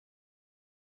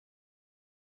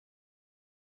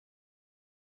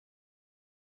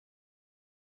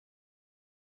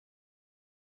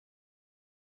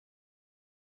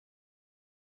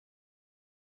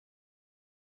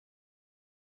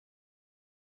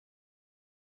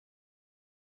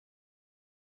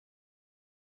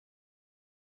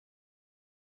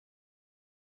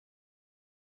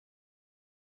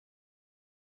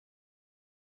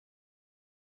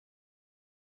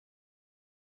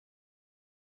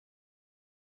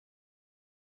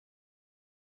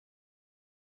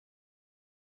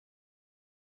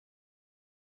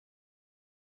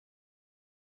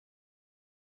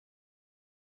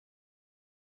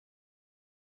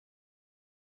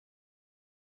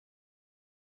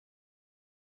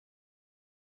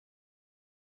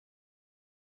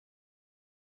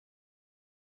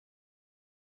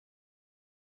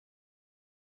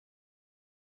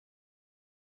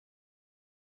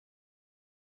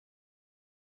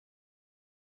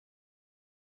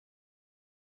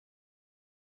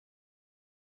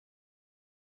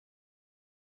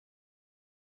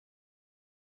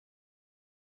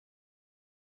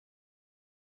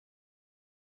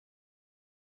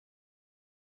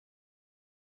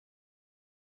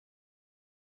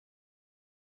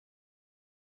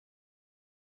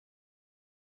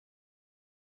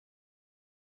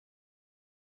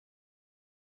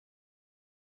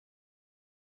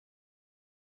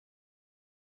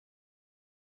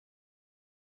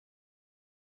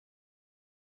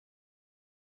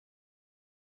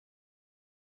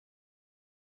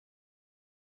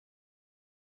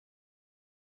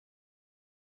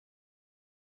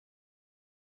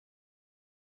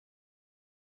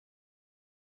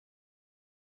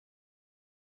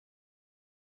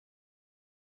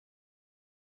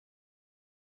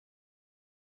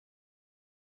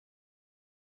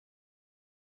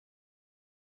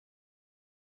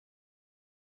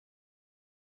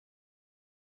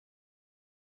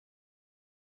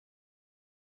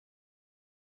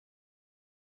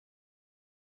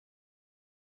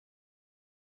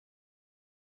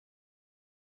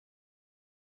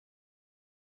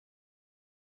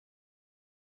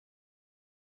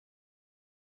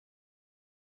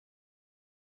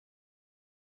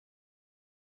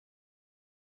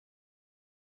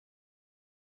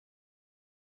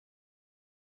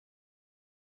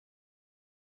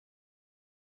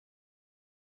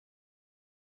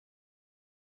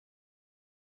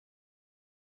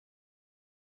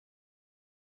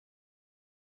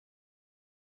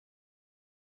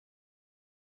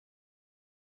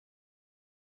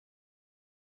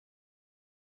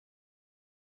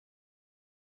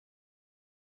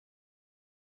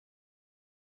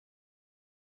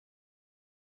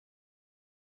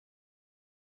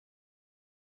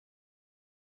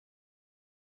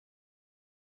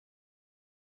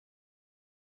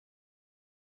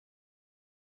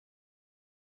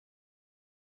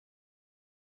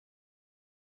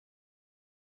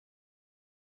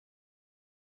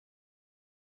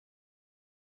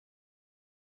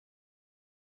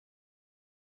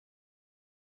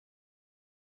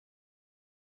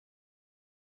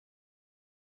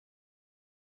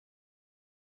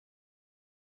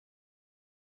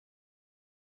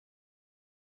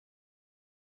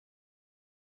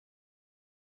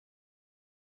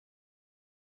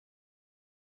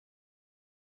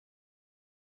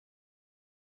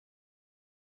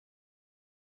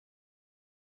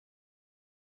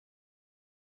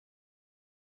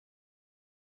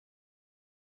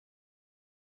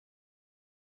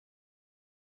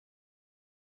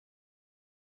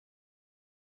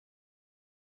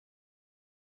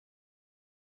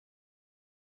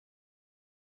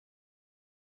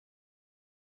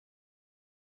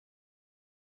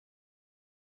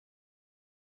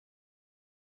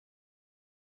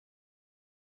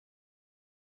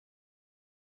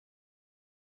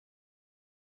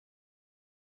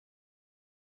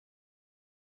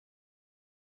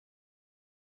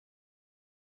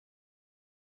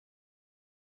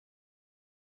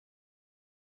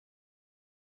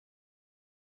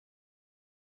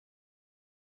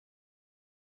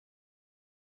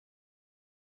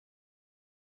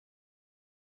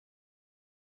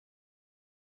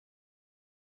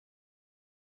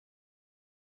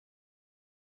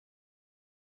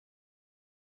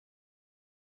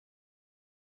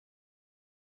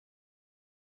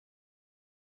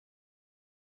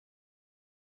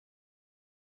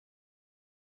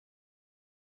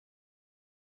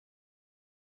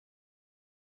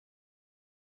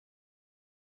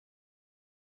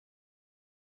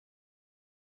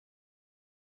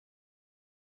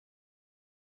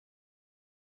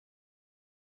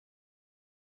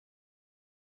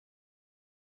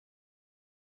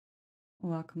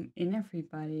Welcome in,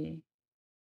 everybody.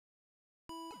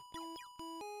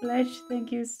 Pledge,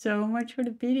 thank you so much for the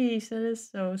biddies. That is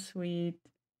so sweet.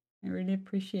 I really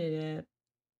appreciate it.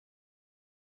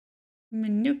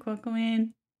 Manuk, welcome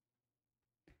in.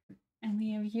 And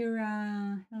we have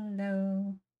Yura.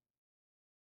 Hello.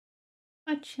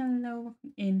 Hutch, hello.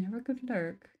 Welcome in. Have a good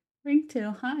lurk.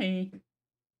 Ringtail, hi.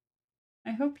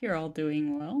 I hope you're all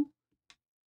doing well.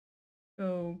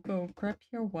 Go grab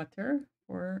your water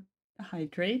or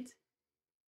hydrate.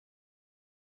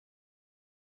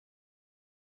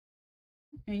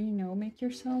 And make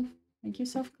yourself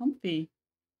comfy.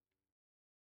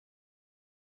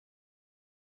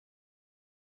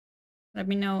 Let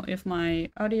me know if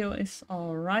my audio is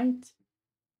all right.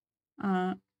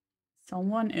 Uh,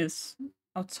 Someone is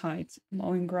outside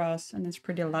mowing grass and it's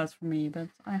pretty loud for me, but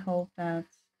I hope that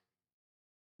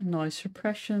noise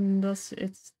suppression does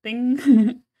its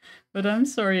thing. But I'm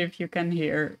sorry if you can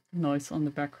hear noise on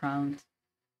the background.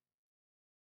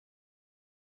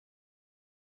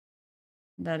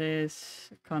 That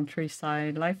is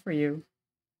countryside life for you.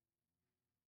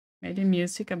 Made the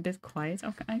music a bit quiet.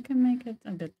 Okay, I can make it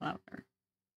a bit louder.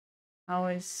 How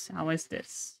is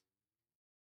this?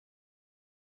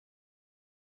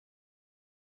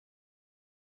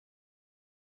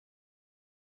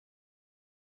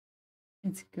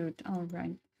 It's good. All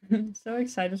right. So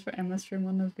excited for Emma's stream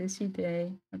on a busy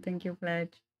day. Thank you,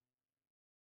 Pledge.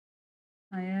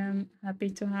 I am happy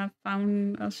to have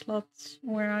found a slot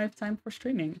where I have time for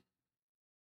streaming.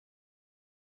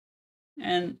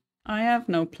 And I have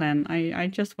no plan. I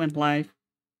just went live.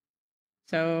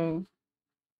 So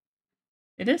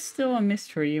it is still a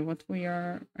mystery what we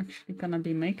are actually gonna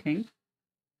be making.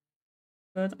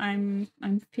 But I'm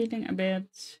feeling a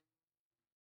bit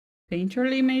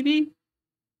painterly maybe.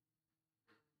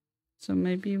 So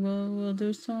maybe we'll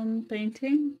do some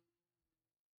painting.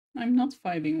 I'm not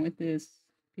vibing with this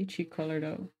peachy color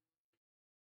though.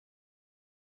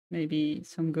 Maybe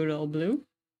some good old blue.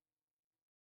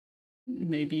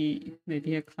 Maybe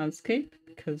a cloudscape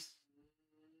because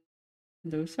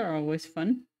those are always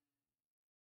fun.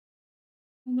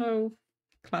 Although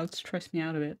clouds stress me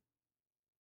out a bit.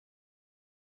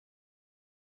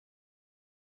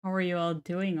 How are you all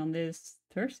doing on this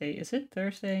Thursday? Is it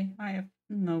Thursday? I have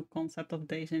no concept of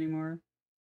days anymore.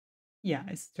 Yeah,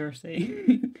 it's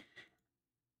Thursday.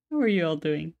 How are you all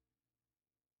doing?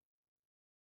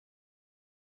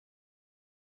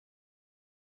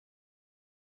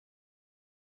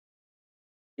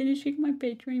 Finishing my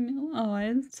Patreon meal. Oh, I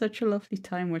had such a lovely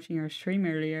time watching your stream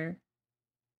earlier.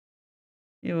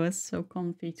 It was so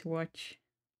comfy to watch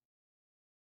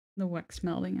the wax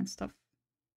melting and stuff.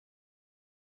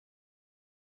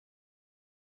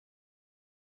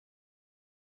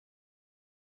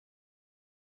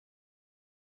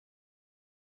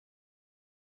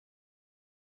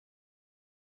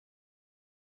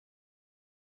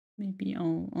 Maybe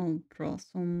I'll draw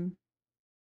some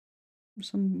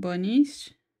bunnies.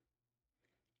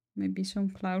 Maybe some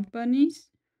cloud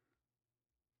bunnies.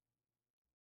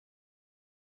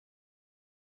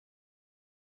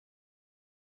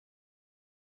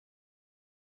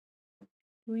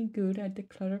 Doing good. I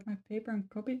decluttered my paper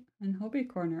and hobby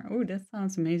corner. Oh, that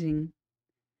sounds amazing.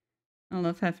 I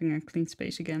love having a clean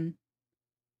space again.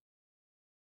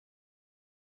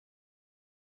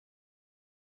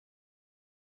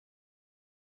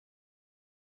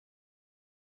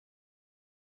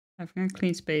 Having a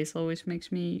clean space always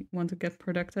makes me want to get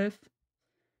productive,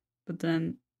 but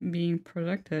then being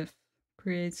productive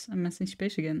creates a messy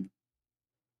space again.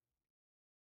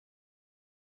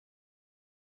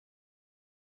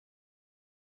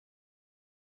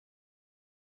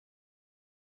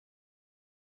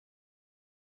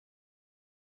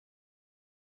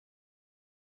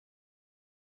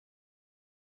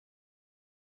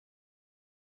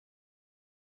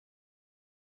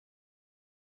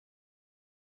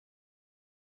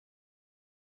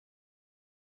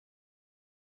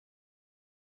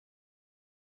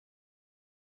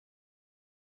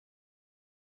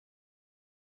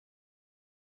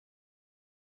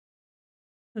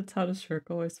 That's how the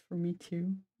circle is for me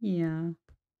too. Yeah.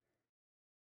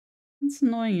 It's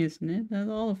annoying, isn't it? That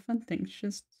all the fun things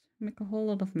just make a whole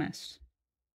lot of mess.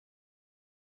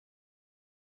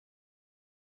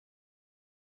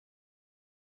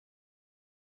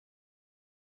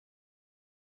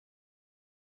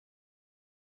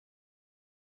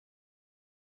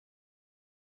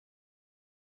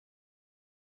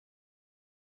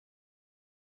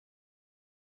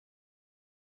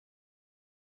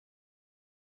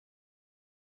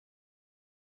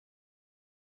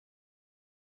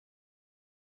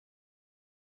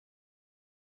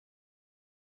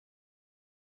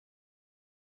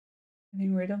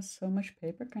 Getting rid of so much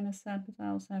paper, kind of sad, but I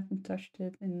also haven't touched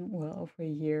it in, well, over a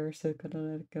year, so gotta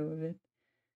let go of it.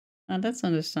 That's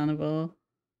understandable.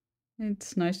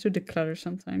 It's nice to declutter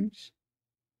sometimes.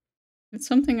 It's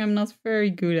something I'm not very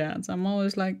good at. I'm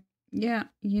always like, yeah,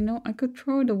 I could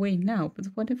throw it away now, but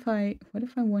what if I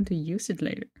want to use it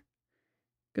later?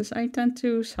 Because I tend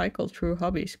to cycle through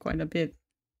hobbies quite a bit.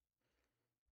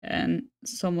 And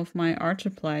some of my art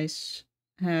supplies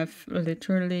have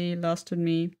literally lasted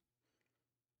me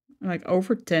like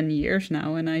over 10 years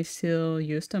now, and I still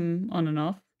use them on and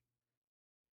off.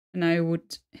 And I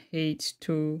would hate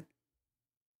to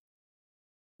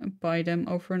buy them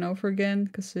over and over again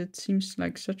because it seems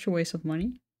like such a waste of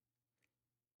money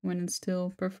when it's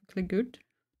still perfectly good.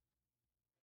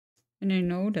 And I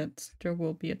know that there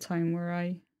will be a time where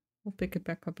I will pick it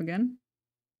back up again.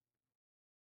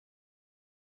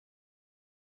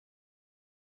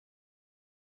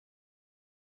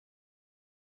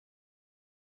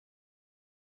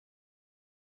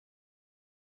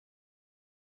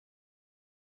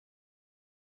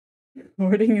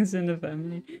 Hoarding is in the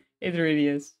family. It really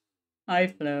is. Hi,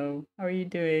 Flo. How are you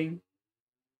doing?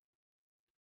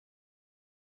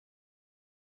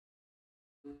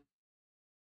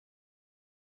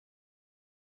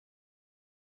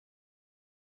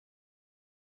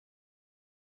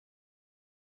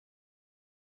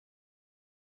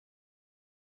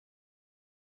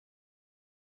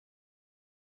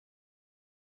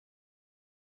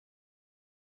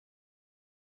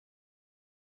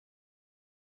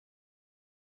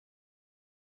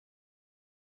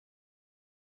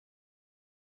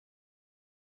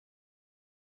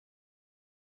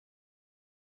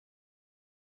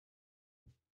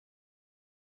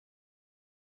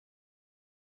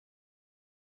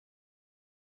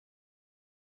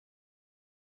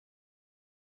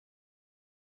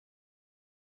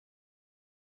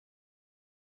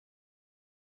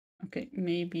 Okay,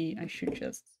 maybe I should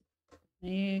just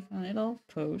make a little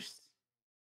post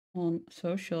on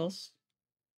socials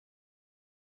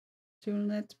to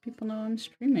let people know I'm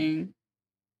streaming.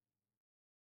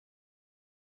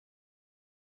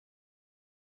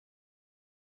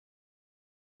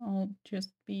 I'll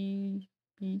just be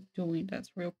doing that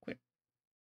real quick.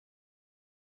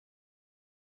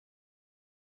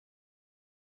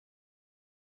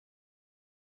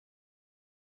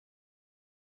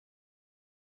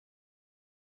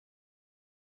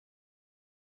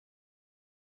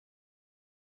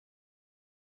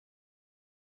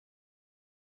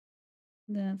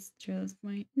 That's just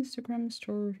my Instagram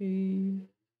story.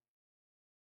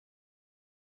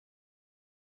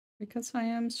 Because I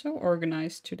am so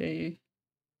organized today.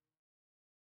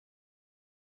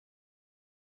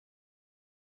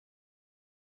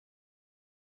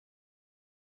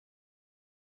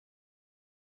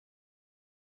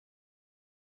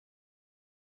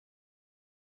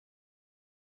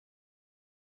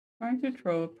 Trying to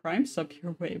throw a prime sub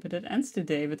your way, but it ends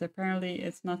today. But apparently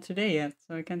it's not today yet,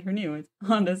 so I can't renew it.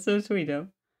 Oh, that's so sweet though.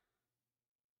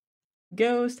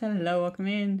 Ghost, hello, welcome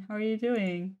in. How are you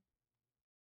doing?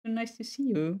 So nice to see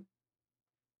you.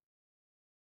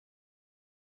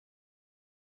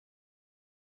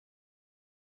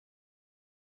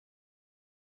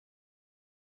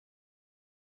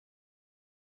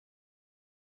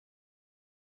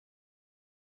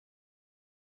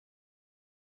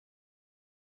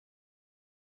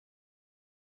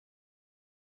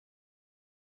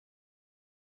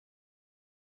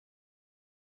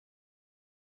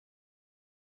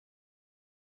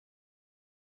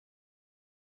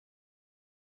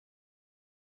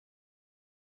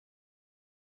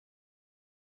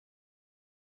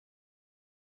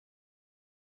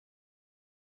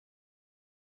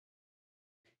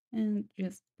 And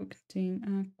just putting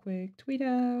a quick tweet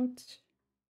out.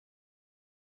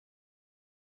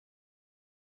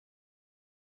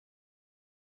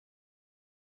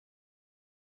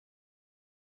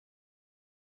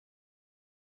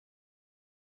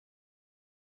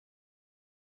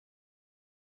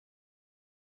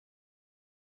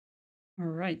 All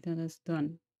right, that is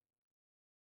done.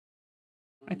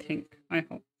 I think. I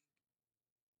hope.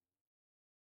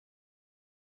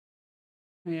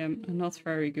 I am not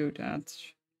very good at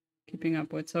keeping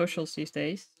up with socials these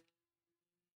days.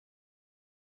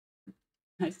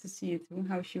 Nice to see you too.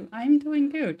 How's you? I'm doing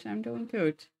good. I'm doing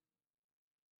good.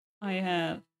 I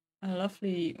had a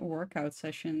lovely workout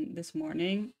session this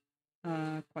morning,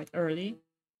 quite early,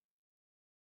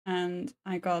 and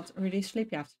I got really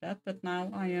sleepy after that. But now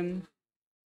I am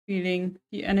feeling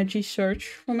the energy surge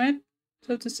from it,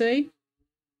 so to say,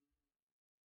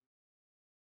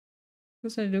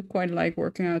 because I do quite like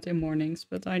working out in mornings.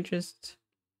 But I just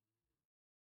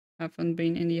haven't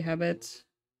been in the habit.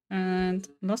 And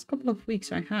last couple of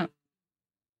weeks I have.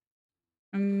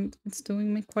 And it's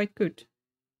doing me quite good.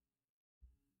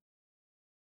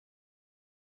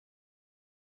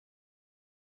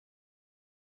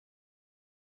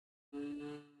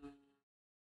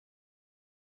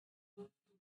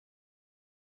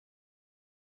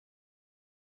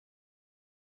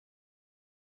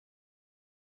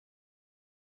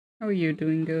 How are you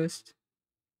doing, Ghost?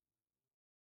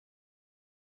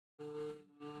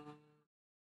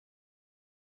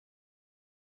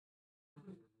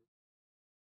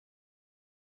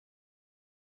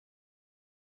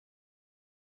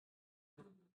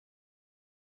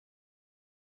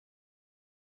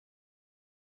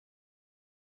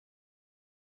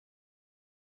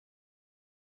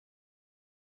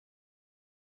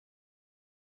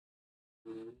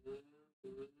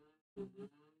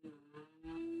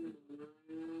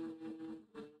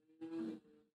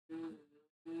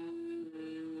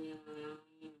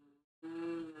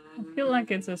 I feel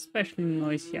like it's especially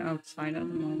noisy outside at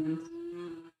the moment.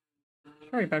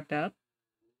 Sorry about that.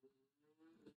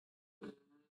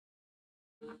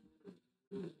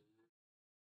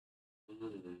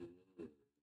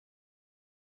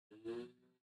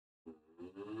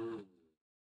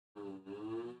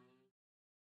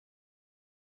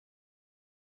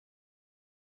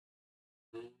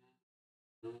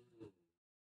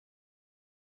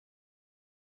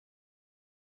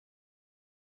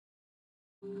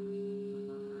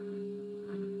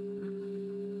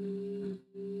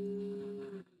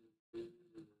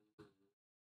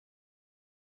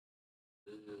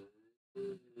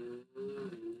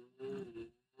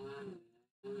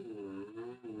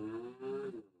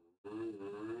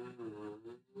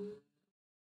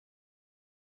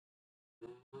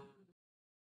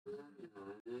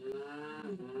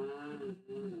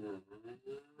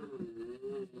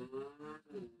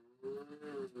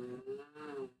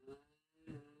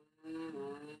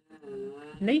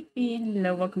 Leafy,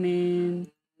 hello, welcome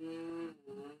in.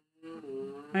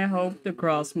 I hope the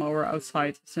grass mower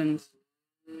outside isn't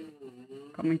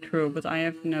coming through, but I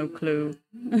have no clue.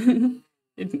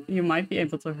 You might be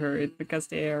able to hear it because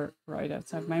they are right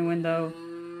outside my window,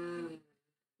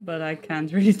 but I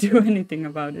can't really do anything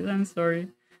about it. I'm sorry.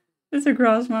 It's a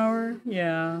grass mower.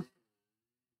 Yeah,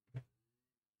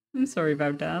 I'm sorry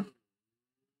about that.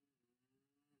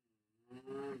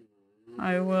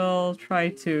 I will try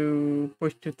to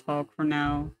push to talk for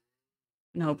now,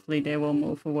 and hopefully they will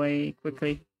move away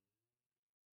quickly.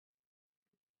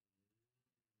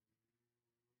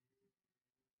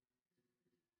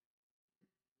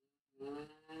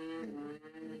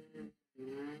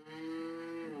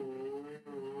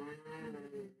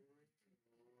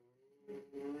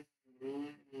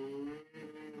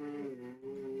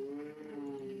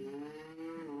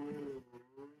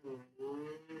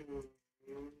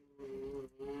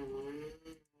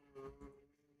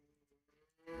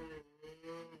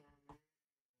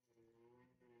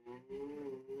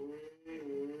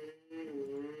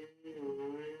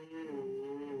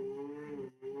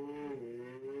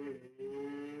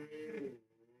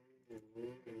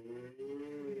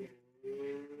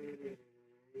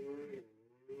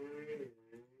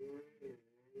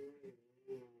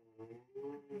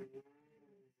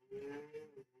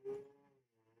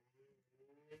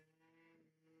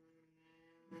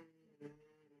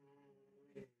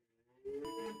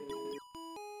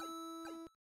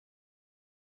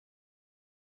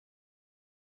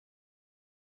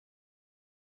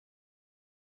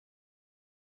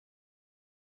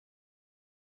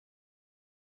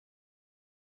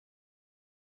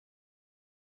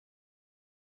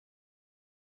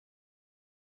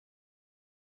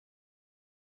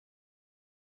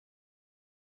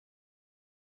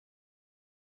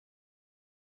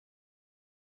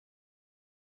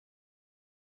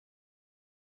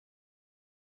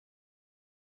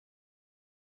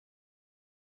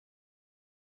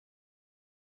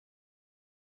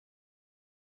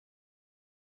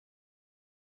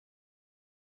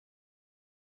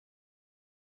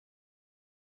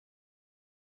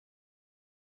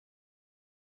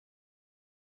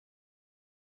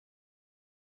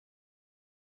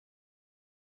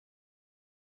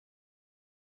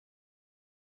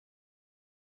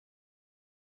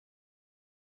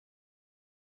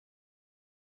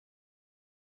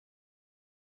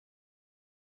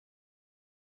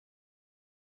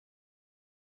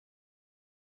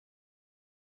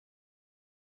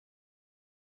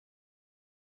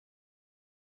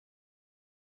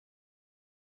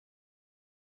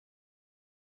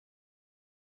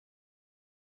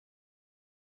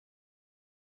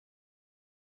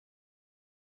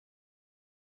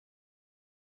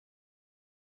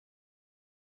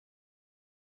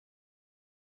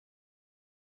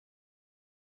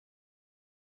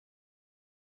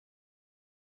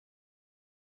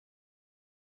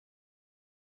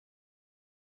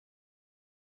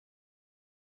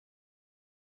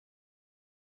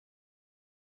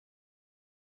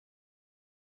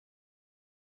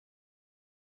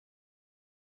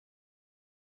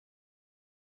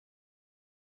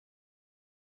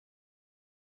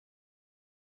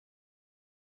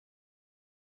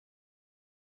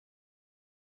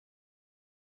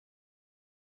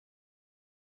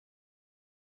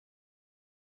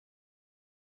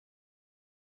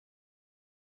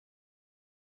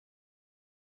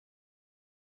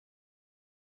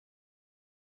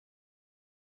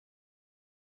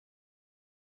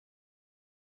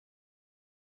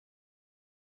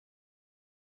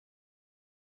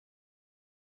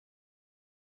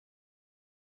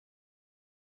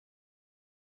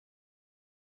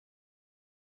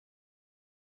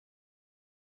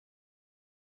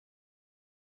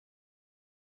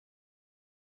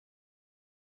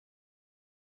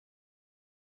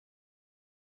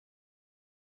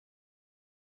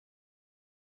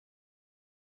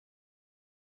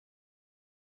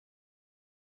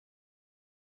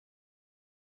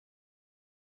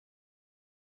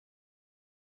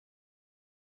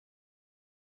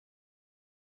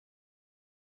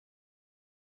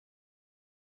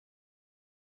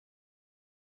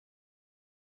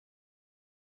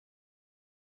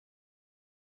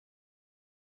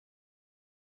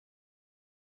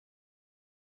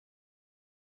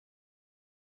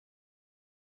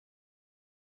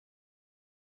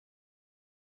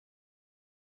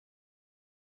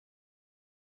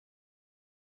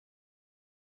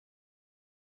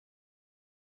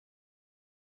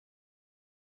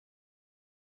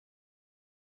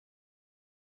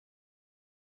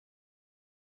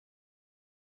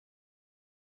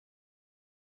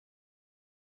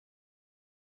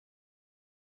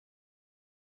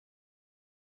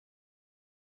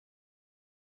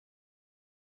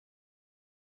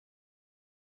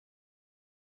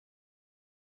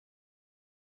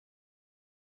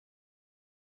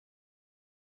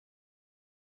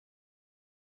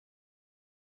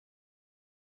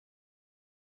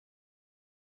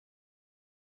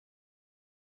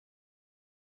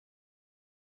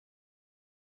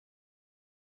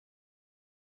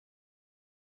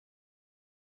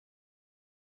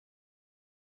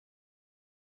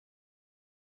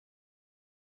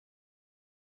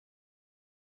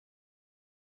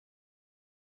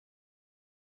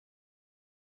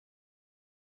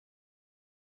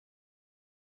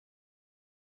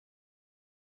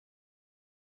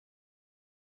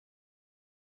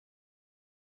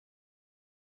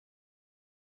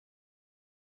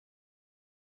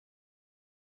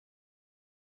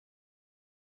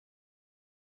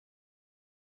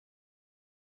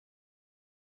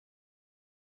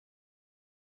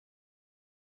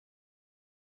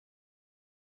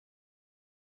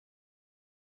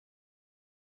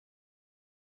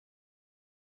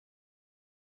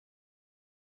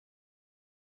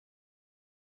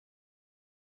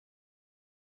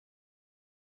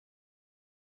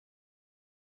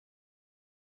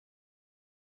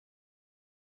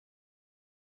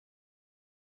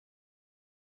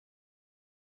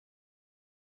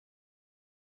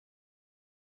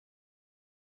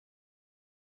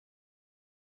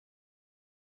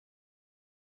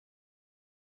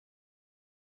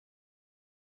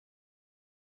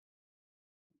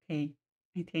 okay.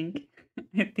 I think.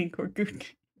 I think we're good.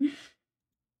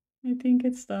 I think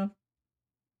it's stuff.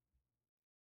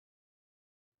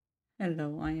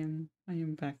 Hello, I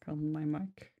am back on my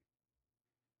mic.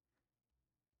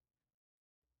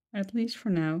 At least for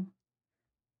now.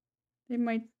 They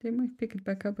might pick it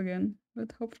back up again,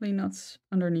 but hopefully not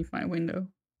underneath my window.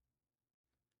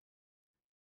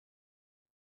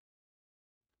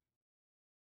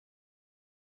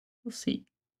 We'll see.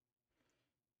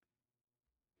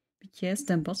 But yes,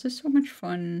 Den Bosch is so much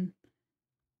fun.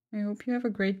 I hope you have a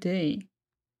great day.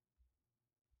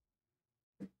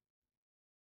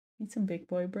 Need some big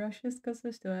boy brushes because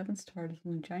I still haven't started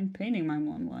on giant painting my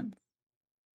one.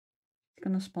 It's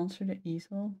gonna sponsor the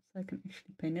easel so I can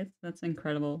actually paint it. That's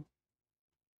incredible.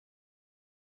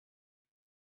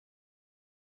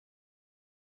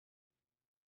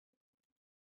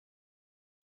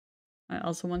 I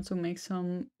also want to make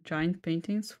some giant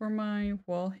paintings for my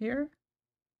wall here.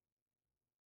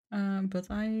 But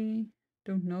I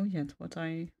don't know yet what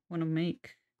I want to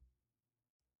make.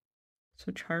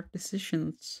 Such hard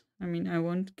decisions. I mean, I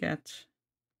won't get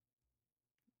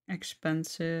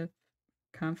expensive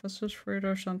canvases for it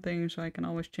or something, so I can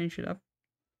always change it up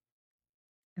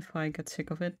if I get sick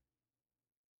of it.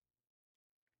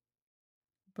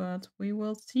 But we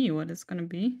will see what it's gonna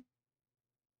be.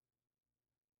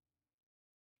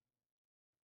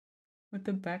 With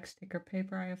the back sticker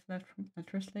paper I have left from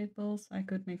address labels, I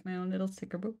could make my own little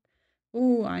sticker book.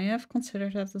 Oh, I have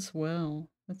considered that as well.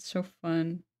 That's so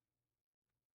fun.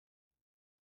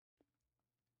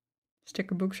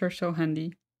 Sticker books are so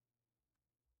handy.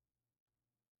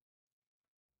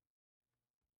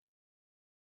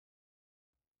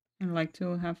 I like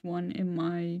to have one in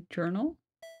my journal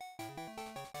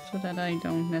so that I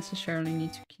don't necessarily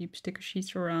need to keep sticker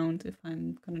sheets around if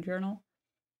I'm gonna journal.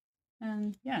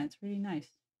 And yeah, it's really nice.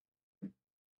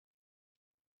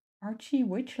 Archie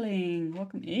Witchling,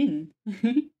 welcome in.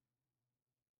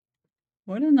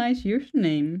 What a nice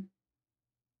username.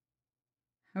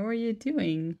 How are you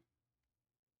doing?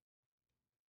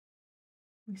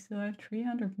 We still have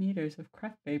 300 meters of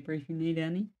craft paper if you need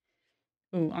any.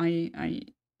 Oh, I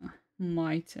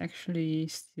might actually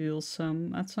steal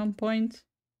some at some point.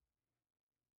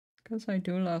 Because I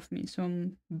do love me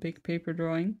some big paper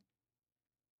drawing.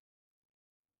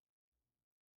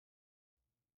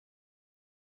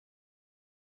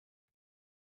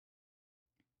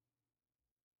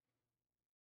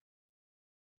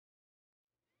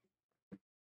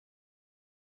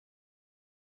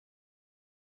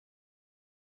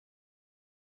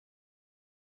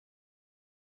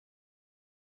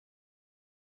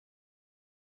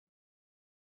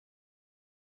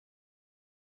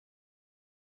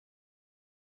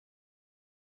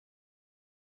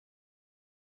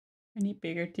 I need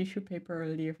bigger tissue paper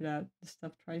earlier for that. The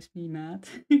stuff drives me mad.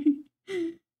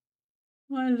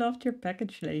 Well, I loved your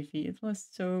package, Levi. It was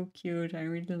so cute. I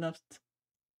really loved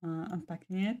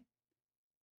unpacking it.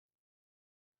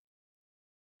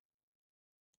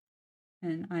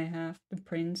 And I have the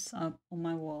prints up on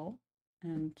my wall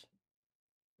and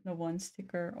the one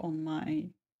sticker on my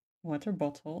water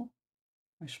bottle,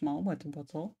 my small water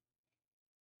bottle.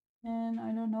 And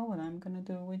I don't know what I'm gonna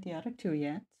do with the other two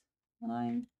yet, but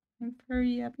I'm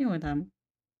very happy with them.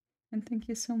 And thank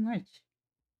you so much.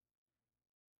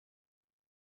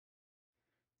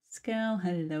 Scal,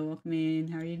 hello, welcome in.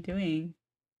 How are you doing?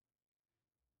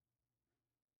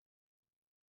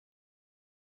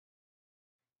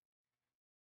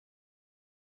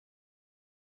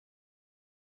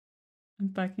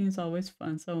 Unpacking is always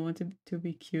fun, so I want it to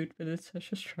be cute, but it's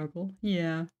such a struggle.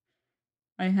 Yeah,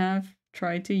 I have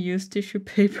tried to use tissue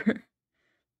paper,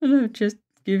 but I've just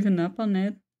given up on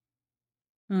it.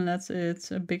 Unless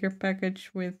it's a bigger package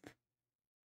with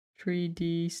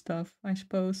 3D stuff, I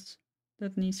suppose,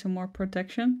 that needs some more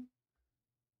protection.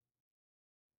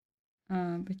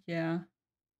 But yeah, it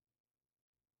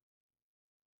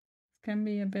can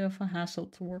be a bit of a hassle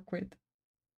to work with.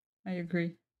 I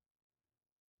agree.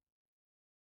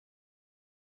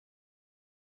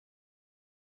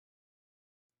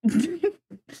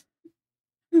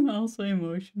 Also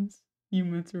emotions.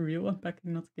 Human to real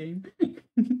unpacking, not game.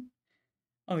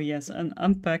 Oh yes, and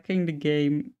unpacking the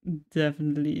game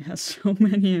definitely has so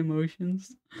many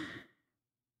emotions.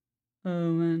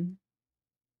 Oh man.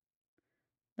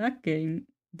 That game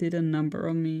did a number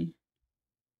on me.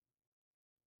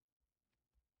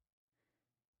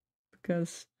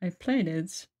 Because I played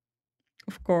it,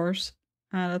 of course,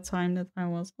 at a time that I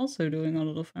was also doing a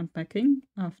lot of unpacking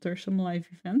after some live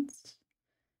events,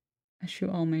 as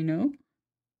you all may know.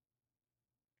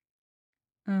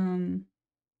 Um,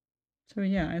 so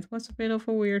yeah, it was a bit of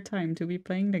a weird time to be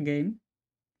playing the game.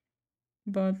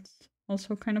 but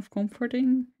also kind of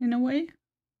comforting in a way.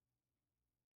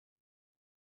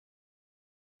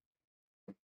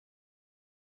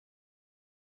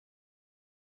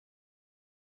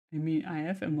 I mean, I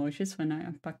have emotions when I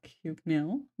unpack cute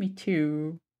mail. Me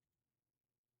too.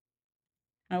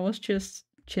 I was just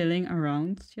chilling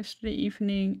around yesterday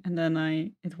evening, and then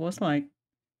it was like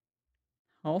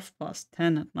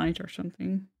 10:30 at night or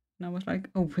something. And I was like,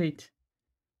 oh wait,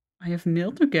 I have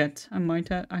mail to get. I might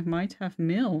have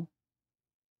mail.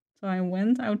 So I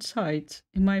went outside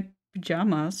in my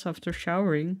pajamas after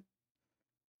showering,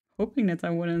 hoping that I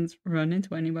wouldn't run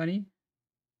into anybody.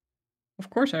 Of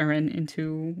course, I ran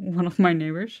into one of my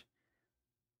neighbors.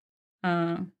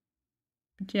 Uh,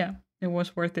 but yeah, it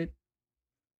was worth it.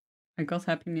 I got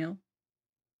Happy Meal.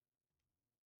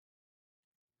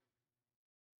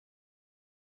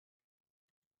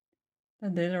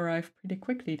 That did arrive pretty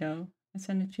quickly though. I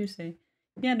sent it Tuesday.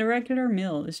 Yeah, the regular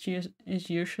mail is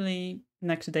usually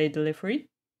next day delivery,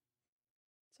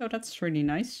 so that's really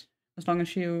nice. As long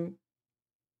as you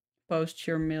post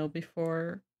your mail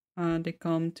before they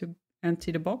come to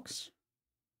empty the box,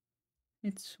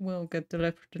 it will get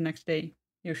delivered the next day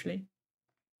usually.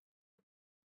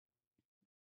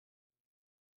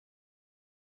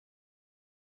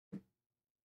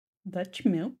 Dutch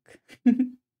milk.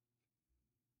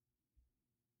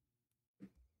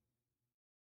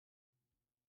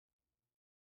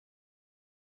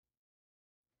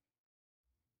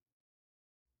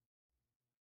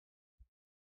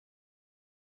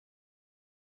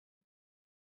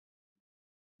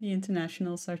 The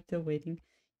internationals are still waiting.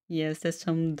 Yes, that's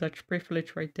some Dutch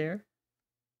privilege right there.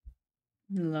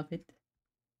 Love it.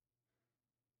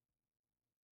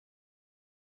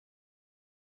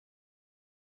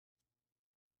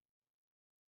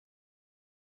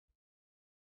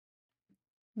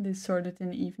 They sort it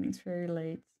in the evenings very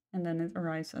late, and then it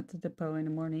arrives at the depot in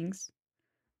the mornings.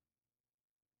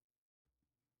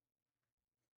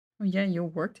 Oh yeah, you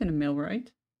worked in a mill,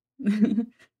 right?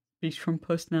 Speaks from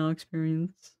post-nail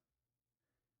experience.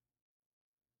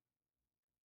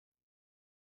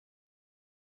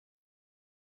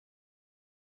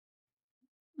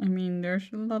 I mean,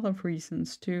 there's a lot of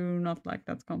reasons to not like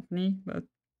that company, but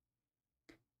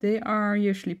they are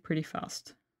usually pretty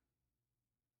fast.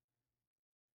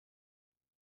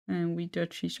 And we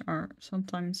Dutchies are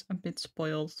sometimes a bit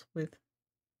spoiled with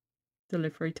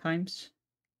delivery times.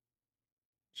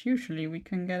 Usually we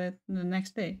can get it the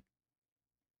next day,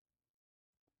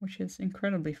 which is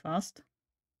incredibly fast.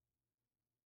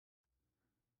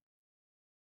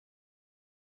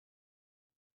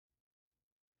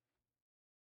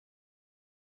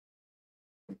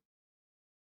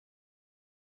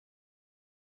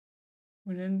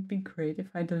 Wouldn't it be great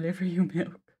if I deliver you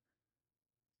milk?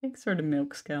 Thanks for the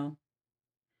milk scale.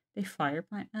 They fired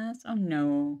my ass? Oh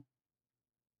no.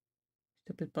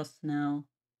 Stupid PostNL.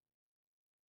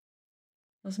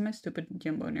 Also, my stupid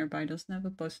Jumbo nearby doesn't have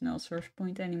a PostNL source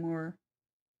point anymore.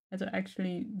 I had to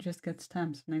actually just get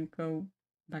stamps and then go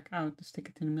back out to stick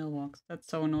it in the mailbox. That's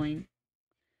so annoying.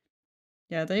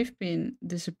 Yeah, they've been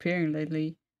disappearing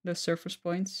lately, those surface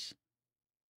points.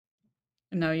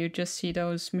 And now you just see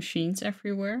those machines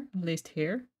everywhere, at least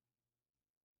here.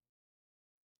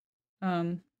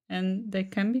 And they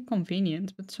can be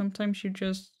convenient, but sometimes you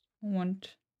just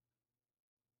want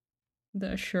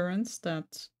the assurance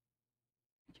that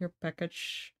your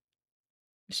package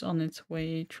is on its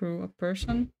way through a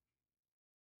person.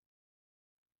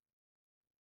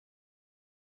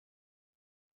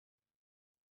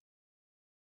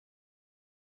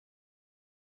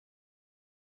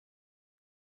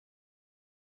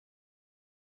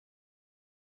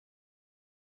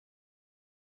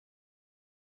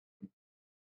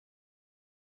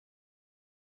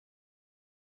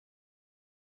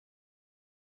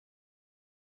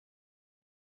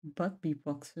 But bee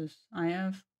boxes, I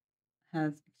have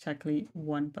had exactly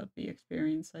one puppy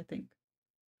experience, I think.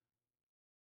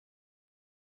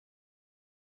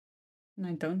 And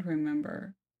I don't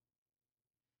remember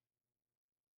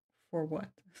for what.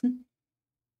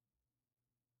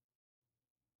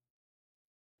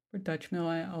 For Dutch Mill,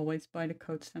 I always buy the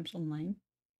code stamps online.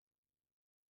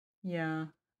 Yeah,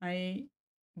 I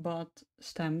bought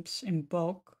stamps in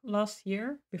bulk last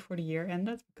year before the year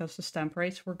ended because the stamp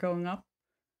rates were going up.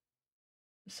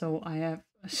 So I have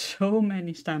so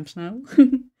many stamps now.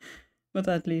 But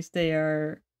at least they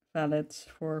are valid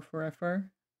for forever.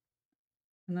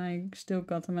 And I still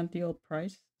got them at the old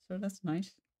price. So that's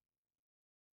nice.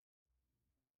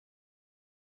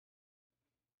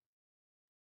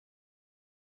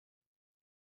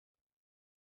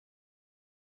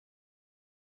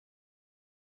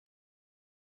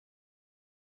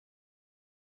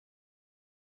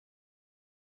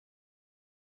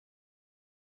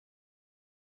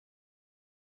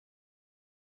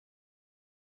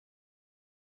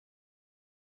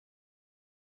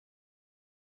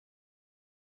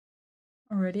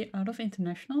 Already out of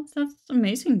internationals? That's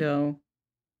amazing though.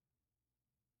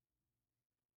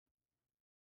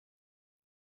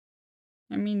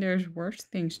 I mean, there's worse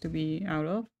things to be out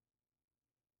of.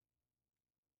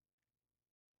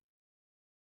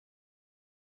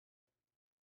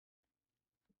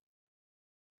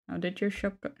 How did your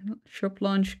shop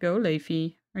launch go,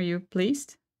 Levi? Are you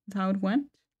pleased with how it went?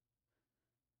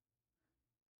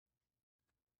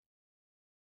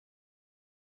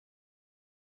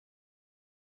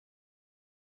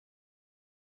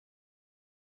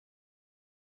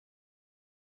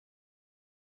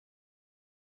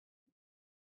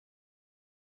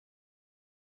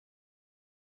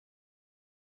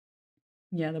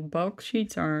 Yeah, the bulk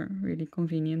sheets are really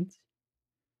convenient.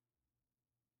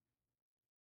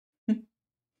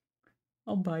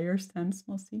 I'll buy your stamps,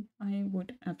 Mossy. I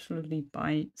would absolutely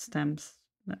buy stamps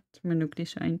that Manouk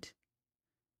designed.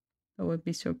 That would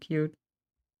be so cute.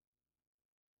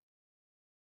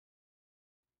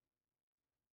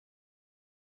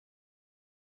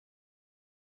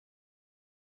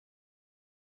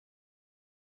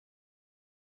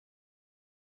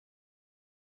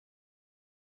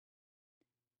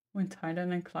 When Tyler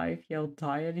and Clive yell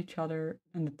die at each other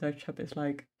and the Dutch hub is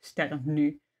like, sterf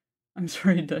nu. I'm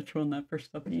sorry, Dutch will never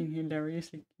stop being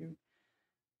hilariously cute.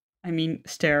 I mean,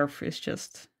 sterf is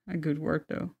just a good word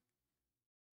though.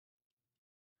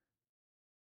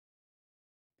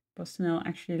 PostNL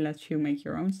actually lets you make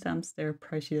your own stamps. They're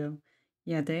pricey though.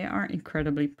 Yeah, they are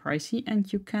incredibly pricey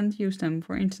and you can't use them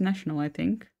for international, I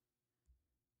think.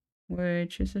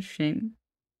 Which is a shame.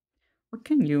 Or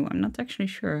can you? I'm not actually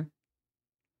sure.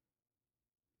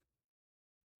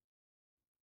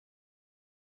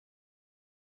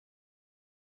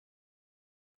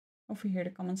 Over here, the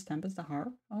common stamp is the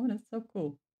harp. Oh, that's so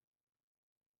cool.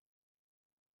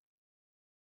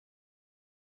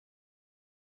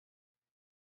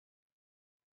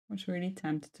 I was really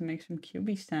tempted to make some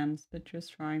QB stamps, but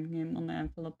just trying him on the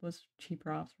envelope was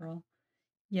cheaper after all.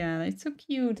 Yeah, it's so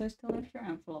cute. I still have your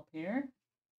envelope here.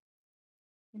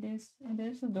 It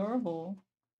is adorable.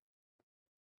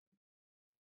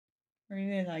 I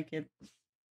really like it.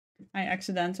 I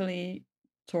accidentally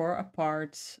tore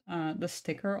apart the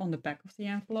sticker on the back of the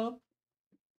envelope.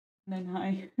 Then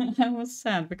I I was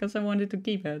sad because I wanted to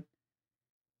keep it.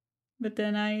 But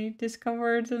then I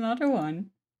discovered another one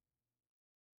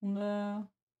on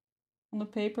the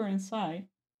paper inside.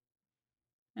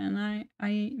 And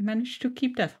I managed to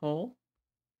keep that whole.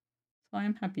 So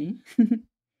I'm happy.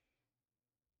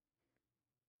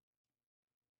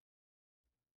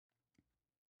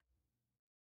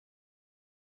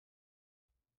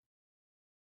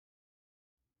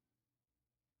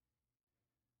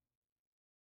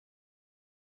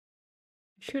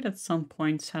 I should at some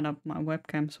point set up my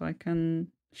webcam so I can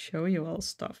show you all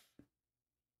stuff.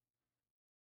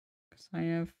 Because I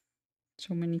have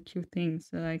so many cute things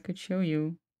that I could show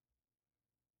you.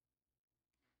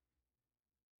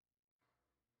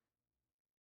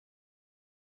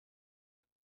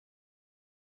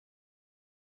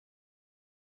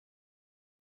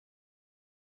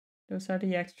 Those are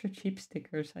the extra cheap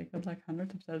stickers. I got like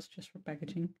hundreds of those just for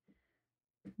packaging.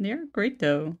 They're great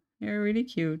though. They're really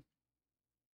cute.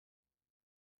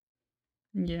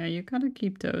 Yeah, you gotta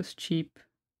keep those cheap.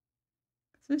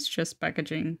 It's just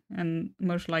packaging, and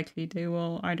most likely they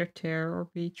will either tear or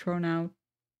be thrown out.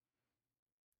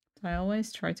 So I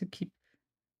always try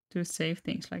to save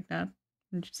things like that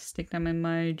and just stick them in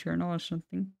my journal or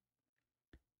something.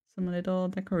 Some little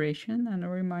decoration and a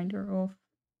reminder of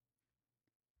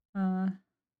uh,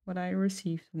 what I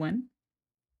received when.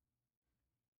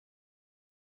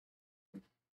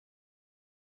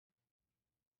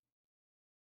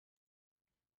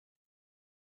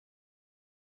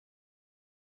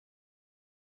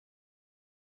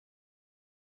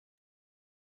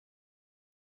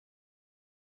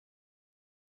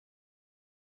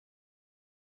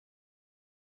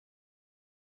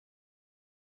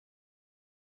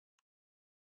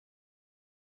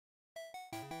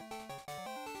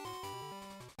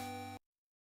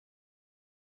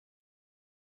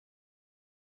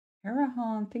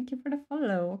 Harahan, thank you for the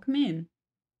follow. Welcome in.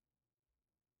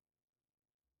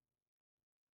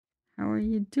 How are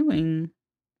you doing?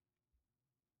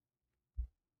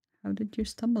 How did you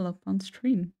stumble upon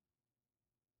stream?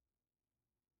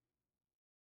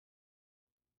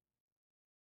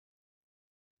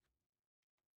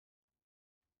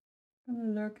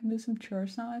 Gonna lurk and do some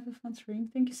chores now. I have a fun stream.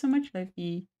 Thank you so much,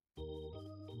 Levi.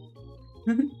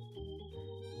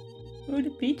 Oh,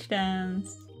 the beach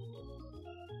dance.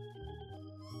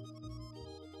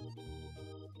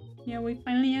 Yeah, we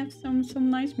finally have some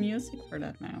nice music for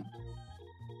that now.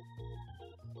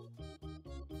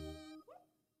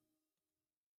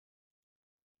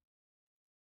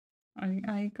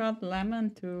 I got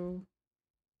Lemon to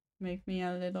make me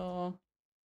a little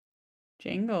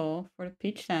jingle for the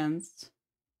peach dance.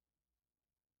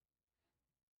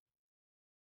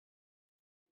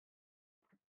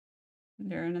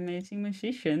 They're an amazing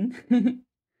musician.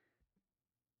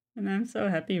 And I'm so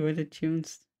happy with the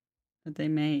tunes that they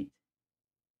made.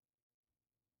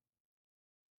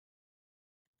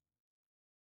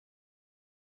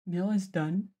 Meal is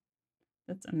done.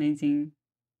 That's amazing.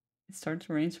 It starts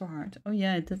to rain so hard. Oh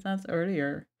yeah, it did that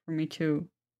earlier for me too.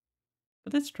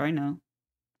 But it's dry now.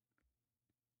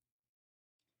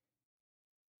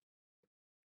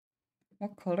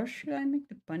 What color should I make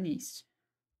the bunnies?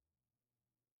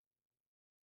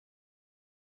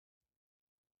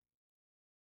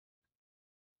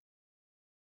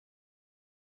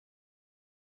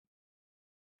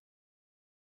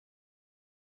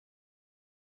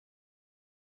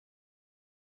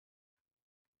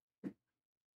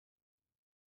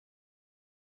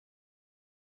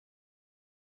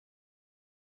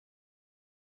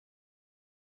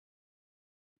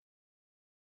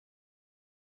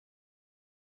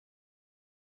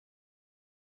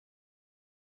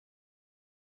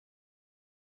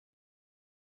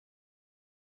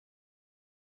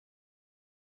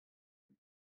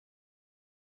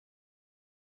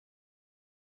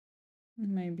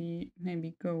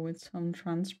 Maybe go with some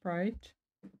transprite.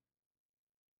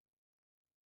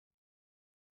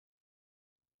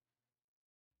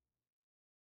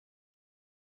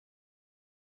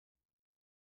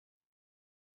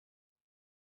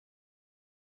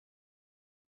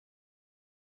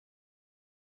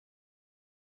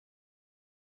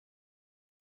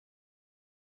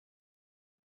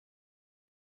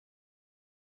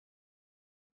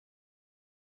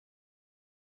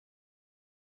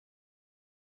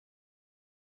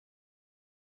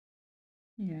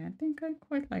 Yeah, I think I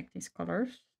quite like these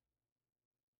colors.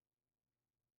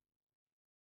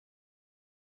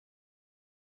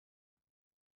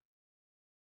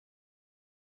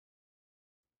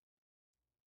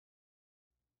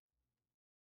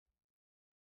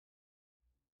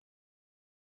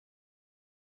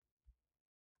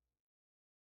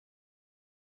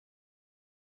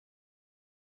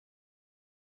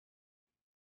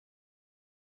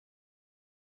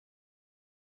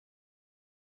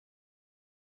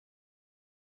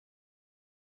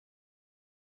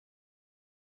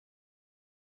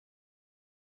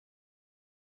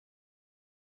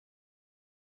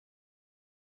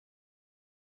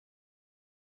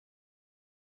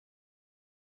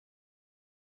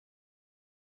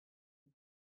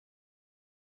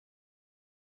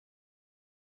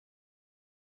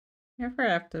 You ever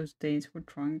have those days where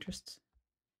drawing just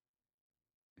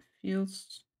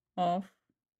feels off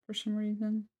for some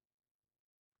reason?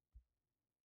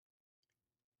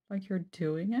 Like you're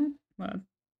doing it, but it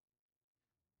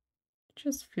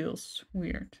just feels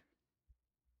weird.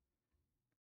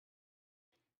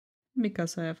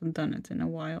 Because I haven't done it in a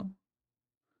while.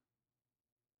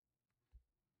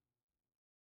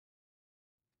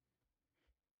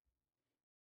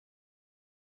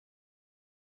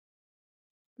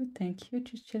 But thank you.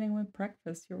 Just chilling with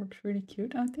breakfast. Yours really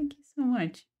cute. Oh, thank you so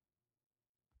much.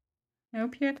 I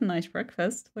hope you had a nice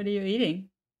breakfast. What are you eating?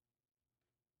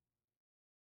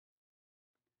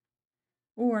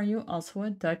 Oh, are you also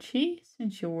a Dutchie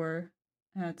since you were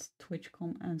at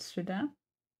TwitchCon Amsterdam?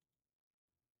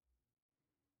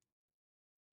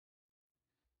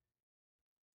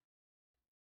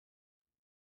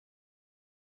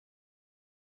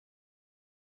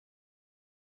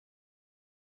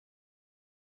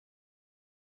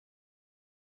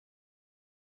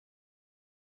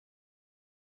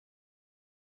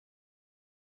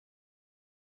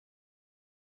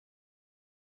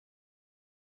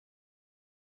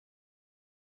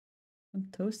 Some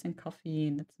toast and coffee.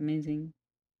 That's amazing.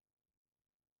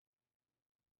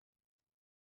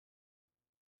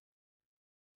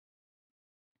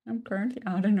 I'm currently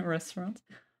out in a restaurant.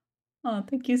 Oh,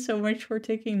 thank you so much for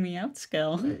taking me out,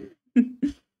 Skel.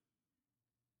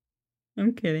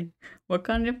 I'm kidding. What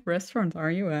kind of restaurant are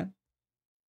you at?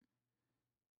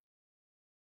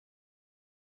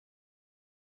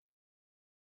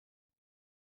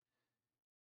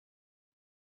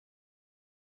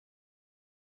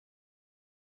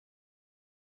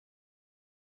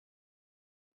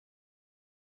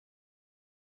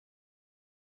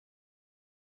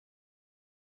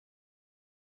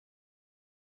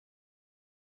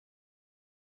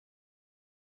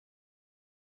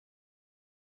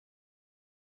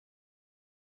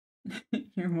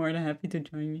 You're more than happy to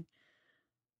join me.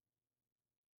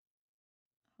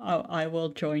 I will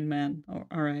join, man. All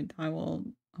right, I will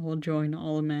join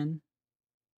all men.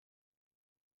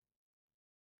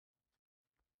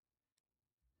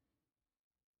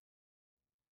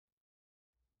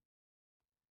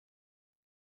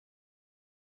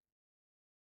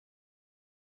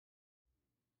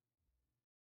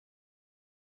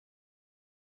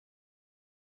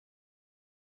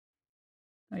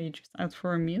 Are you just out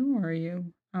for a meal or are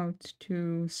you out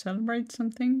to celebrate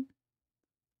something?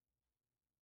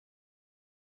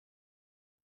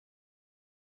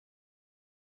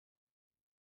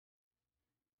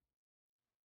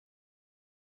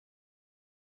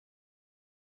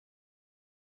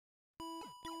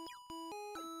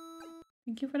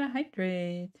 Thank you for the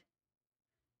hydrate.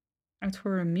 Out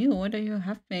for a meal? What are you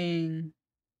having?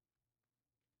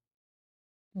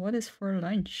 What is for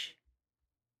lunch?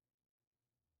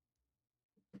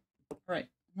 Right,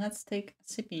 let's take a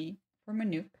sippy for my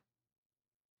nuke.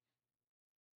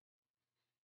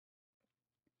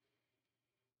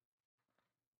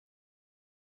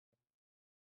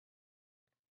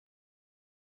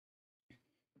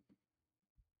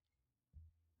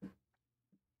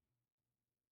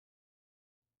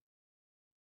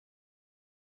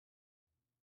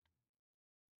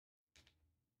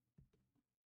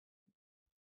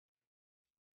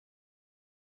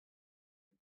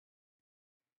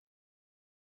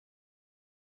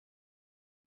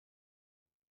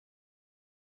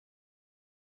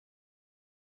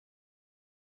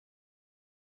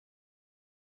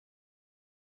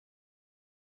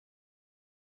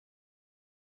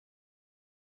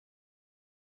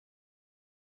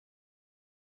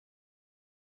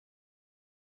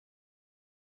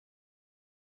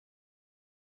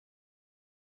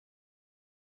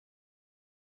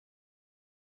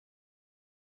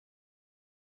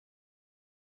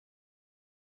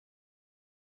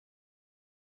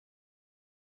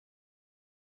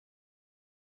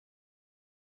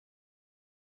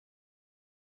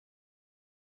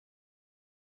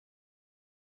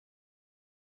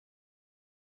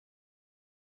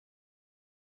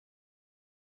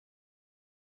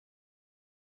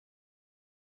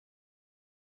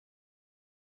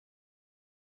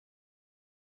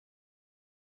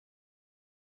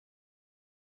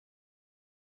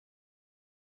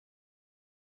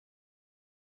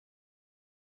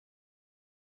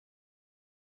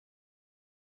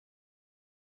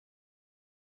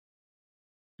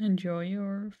 Enjoy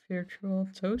your virtual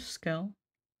toast, Skel.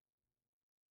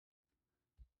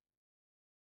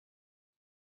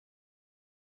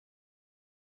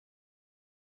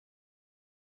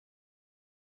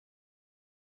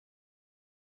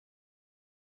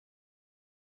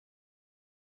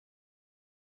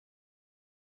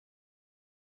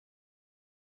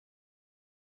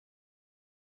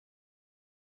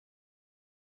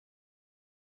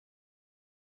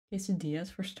 Quesadillas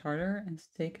for starter and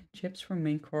steak and chips for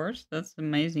main course. That's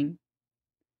amazing.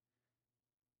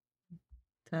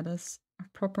 That is a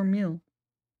proper meal.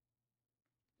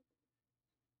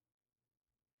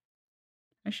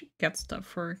 I should get stuff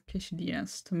for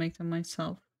quesadillas to make them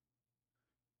myself.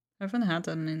 I haven't had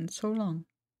them in so long.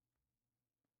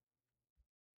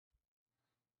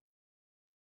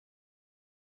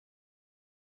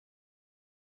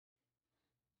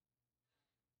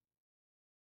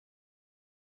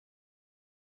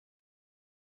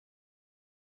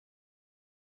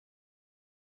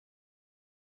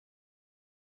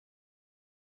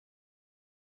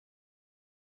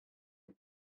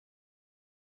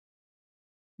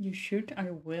 You should,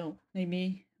 I will.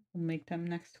 Maybe we'll make them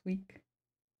next week.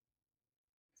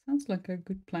 Sounds like a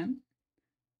good plan.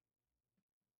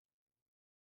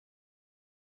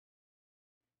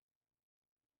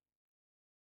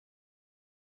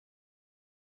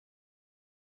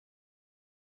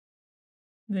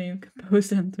 Then you can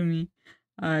post them to me.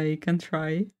 I can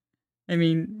try. I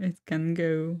mean, it can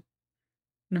go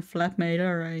in a flat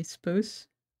mailer, I suppose.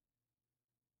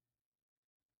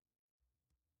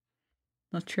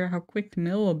 Not sure how quick the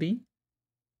mail will be.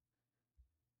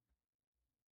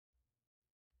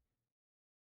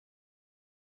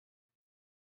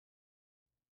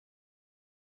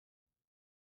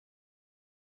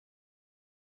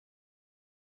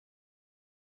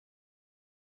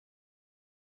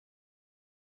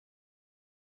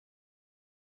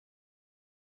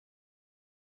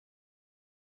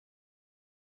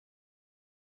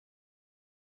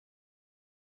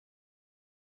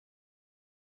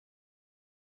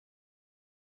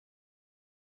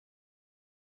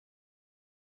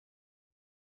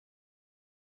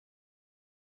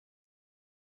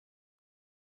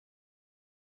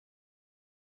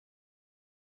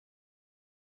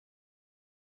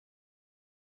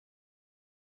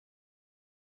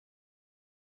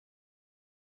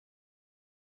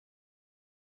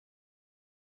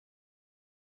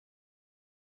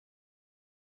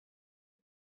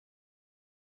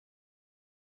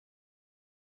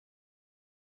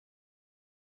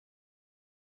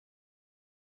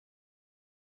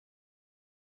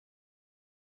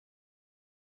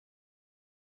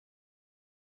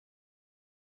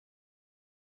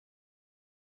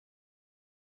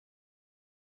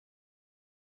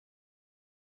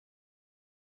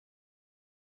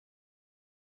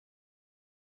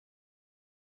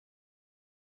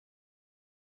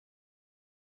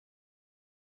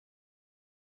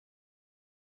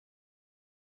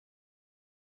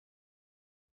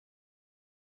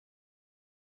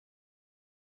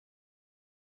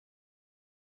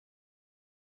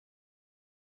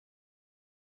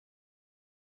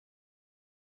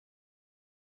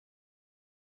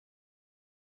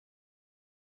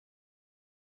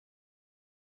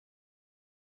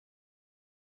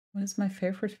 What is my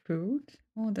favorite food?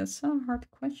 Oh, that's a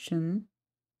hard question.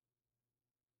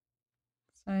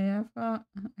 So I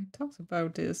talked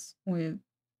about this with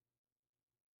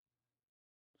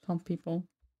some people.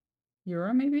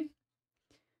 Euro maybe?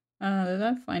 That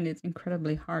I find it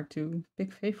incredibly hard to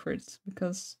pick favorites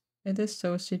because it is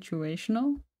so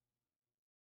situational.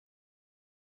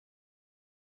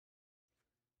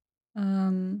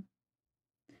 Um,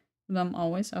 but I'm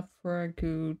always up for a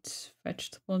good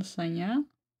vegetable lasagna.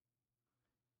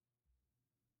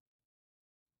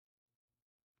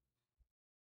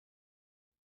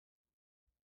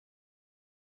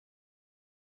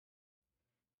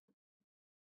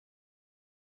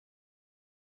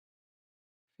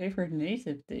 Favorite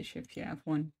native dish if you have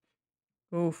one.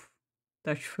 Oof,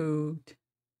 Dutch food.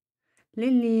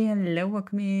 Lily, hello,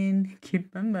 welcome in.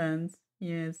 Cute bun buns.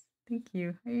 Yes, thank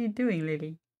you. How are you doing,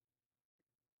 Lily?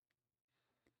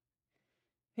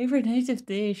 Favorite native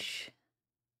dish?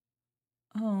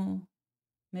 Oh,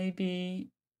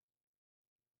 maybe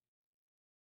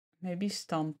maybe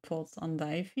stamppot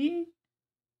andijvie.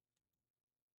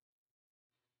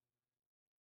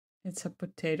 It's a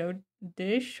potato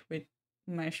dish with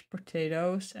mashed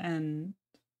potatoes and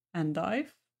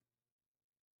endive.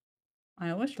 I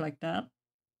always like that.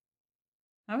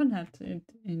 I haven't had it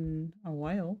in a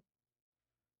while.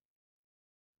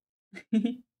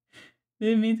 Didn't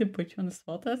mean to put you on the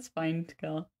spot. That's fine,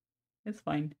 Kel. It's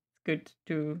fine. It's good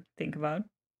to think about.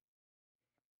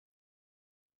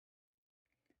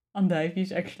 Andijvie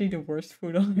is actually the worst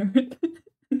food on earth.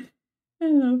 I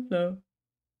love though.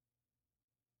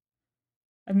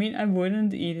 I mean, I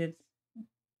wouldn't eat it,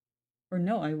 or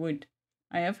no, I would.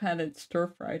 I have had it stir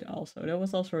fried also. That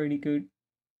was also really good.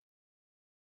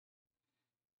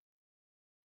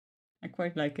 I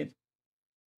quite like it.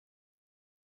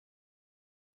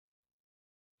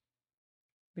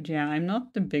 But yeah, I'm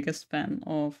not the biggest fan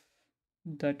of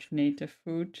Dutch native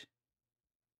food.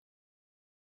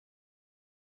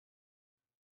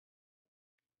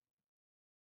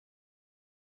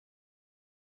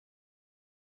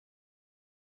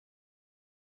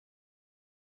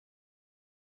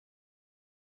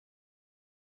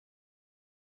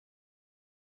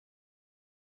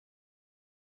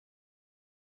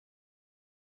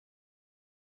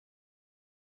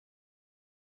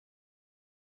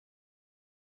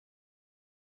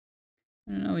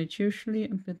 I don't know, it's usually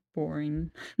a bit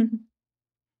boring.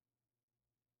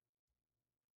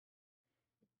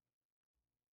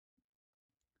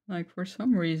 Like, for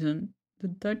some reason, the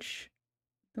Dutch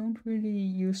don't really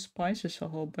use spices a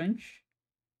whole bunch.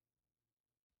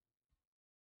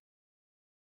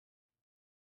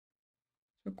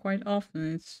 So, quite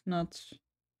often, it's not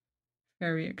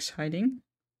very exciting.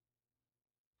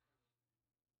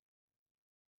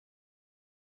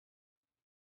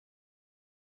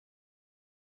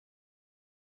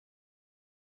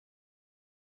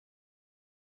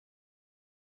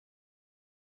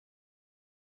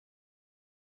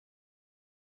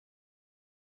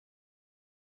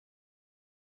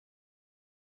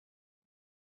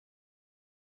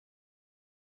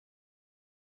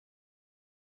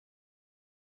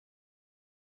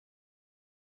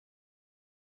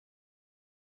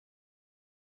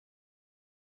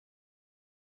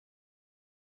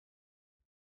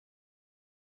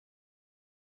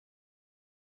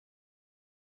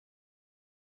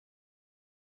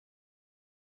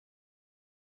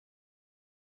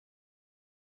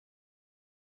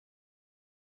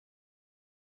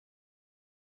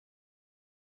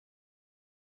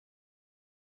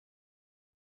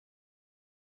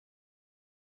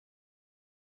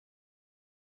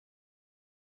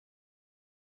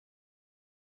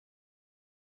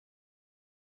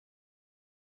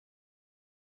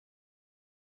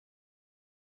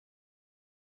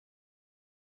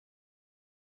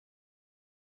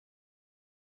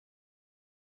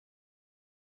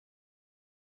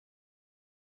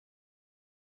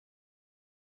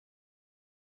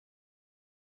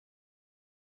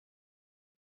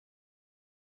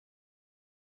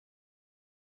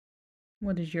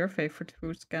 What is your favorite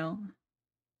food, Scal?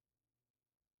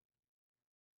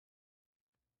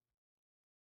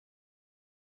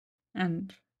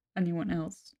 And anyone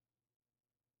else?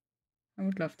 I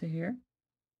would love to hear.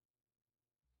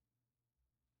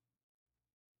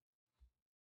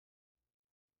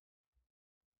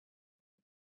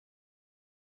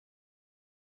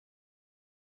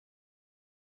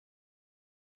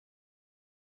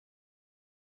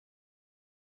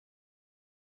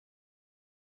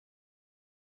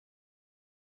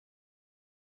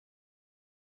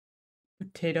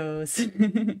 Potatoes.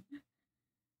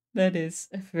 That is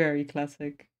very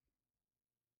classic.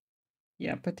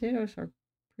 Yeah, potatoes are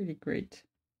pretty great.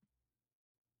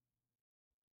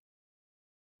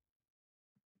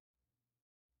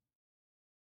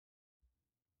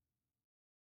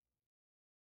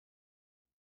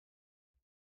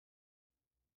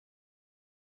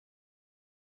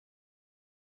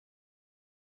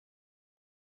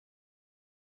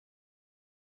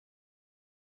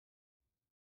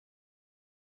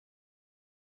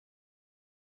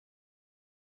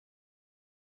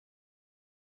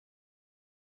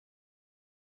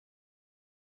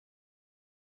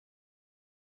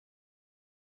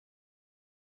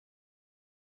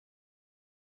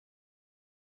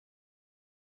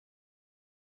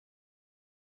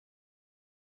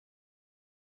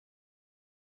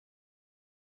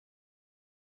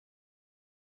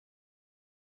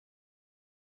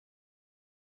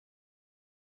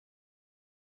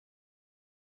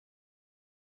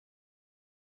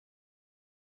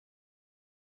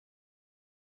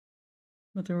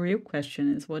 But the real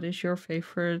question is, what is your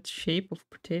favorite shape of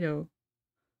potato?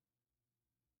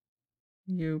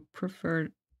 You prefer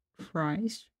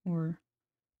fries or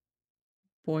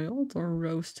boiled or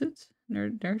roasted?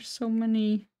 There's so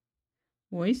many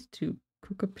ways to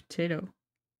cook a potato.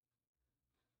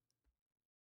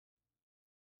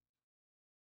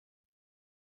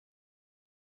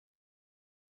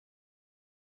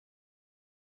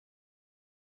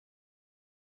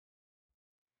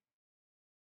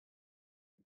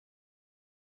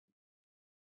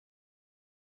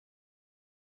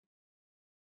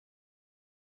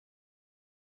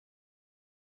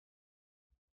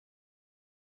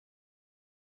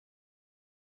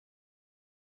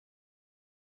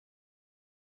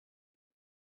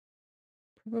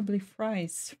 Probably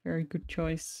fries. Very good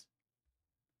choice.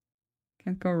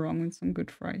 Can't go wrong with some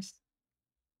good fries.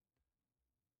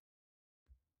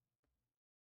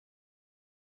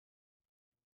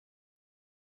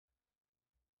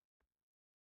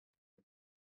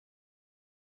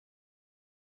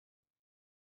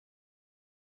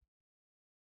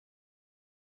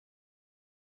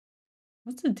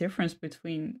 What's the difference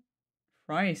between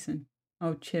fries and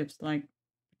chips, like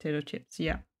potato chips?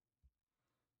 Yeah.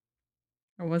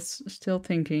 I was still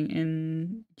thinking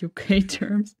in UK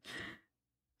terms.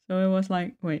 So it was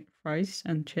like, wait, fries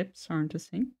and chips aren't the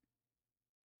same?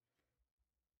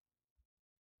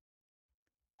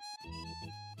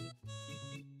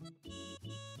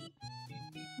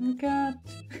 Oh my god.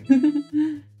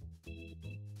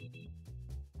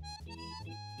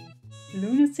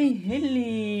 Lunacy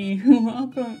Hilly,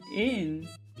 welcome in.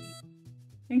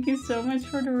 Thank you so much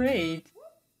for the raid.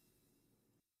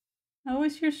 How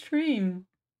was your stream?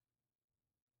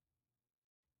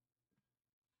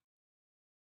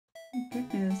 Oh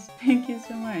goodness, thank you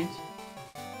so much.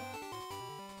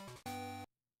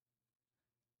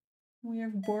 We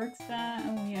have Borgsa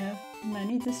and we have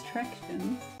many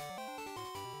distractions.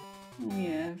 We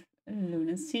have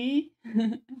Lunacy.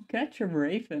 Catch your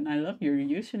Raven, I love your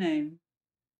username.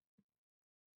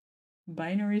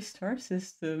 Binary Star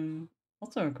System,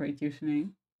 also a great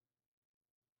username.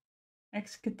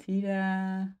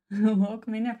 Excatita,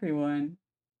 welcome in everyone.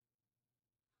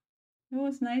 It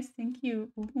was nice, thank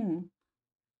you. Ooh.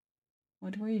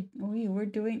 What were you? Oh, you were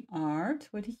doing art?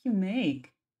 What did you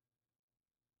make?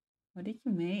 What did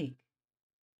you make?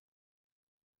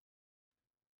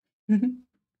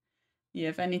 You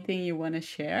have anything you want to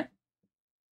share?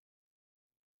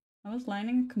 I was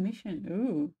lining a commission.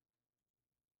 Ooh.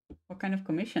 What kind of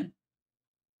commission?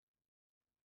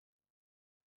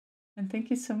 And thank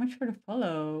you so much for the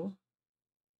follow.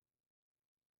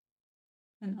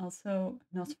 And also,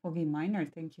 Not Foggy Miner,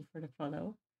 thank you for the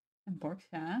follow. And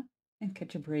Borgsha and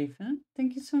Catch a Braven,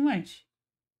 thank you so much.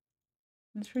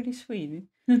 That's really sweet.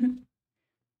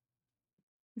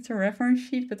 It's a reference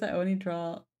sheet, but I only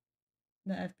draw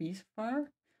the FB so far.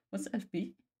 What's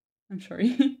FB? I'm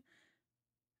sorry.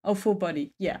 Oh, full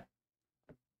body. Yeah.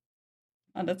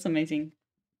 Oh, that's amazing.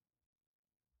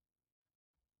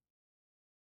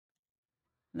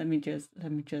 Let me just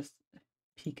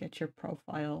peek at your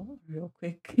profile real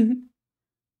quick.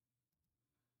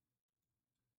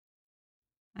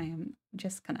 I am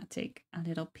just gonna take a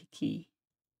little peeky.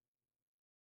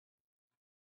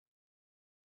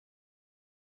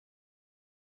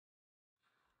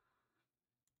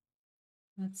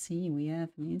 Let's see, we have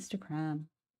an Instagram.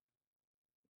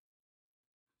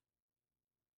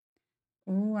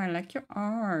 Oh, I like your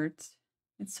art.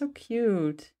 It's so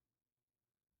cute.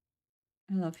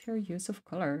 I love your use of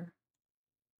color.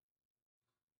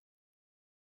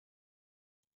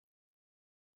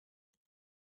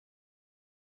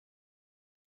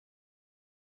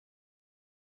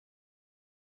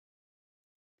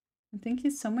 And thank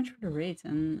you so much for the rate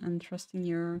and trusting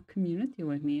your community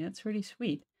with me. That's really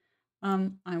sweet.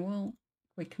 I will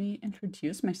quickly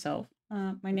introduce myself.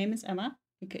 My name is Emma,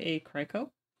 aka Kryko.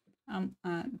 I'm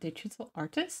a digital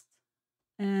artist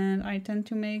and I tend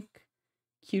to make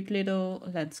cute little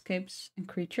landscapes and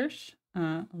creatures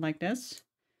like this.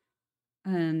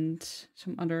 And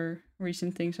some other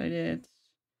recent things I did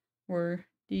were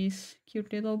these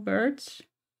cute little birds.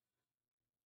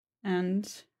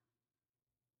 And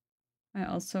I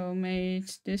also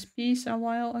made this piece a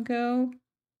while ago.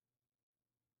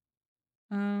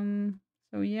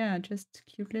 So yeah, just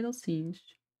cute little scenes.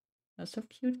 Lots of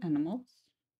cute animals.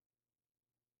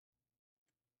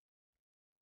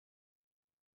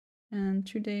 And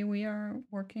today we are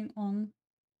working on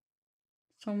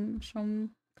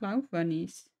some cloud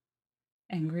bunnies.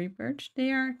 Angry birds.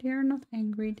 They are not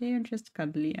angry, they are just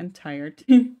cuddly and tired.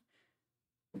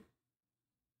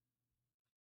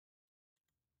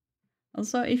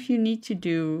 Also, if you need to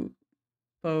do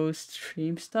post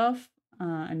stream stuff,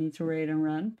 I need to raid and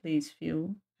run, please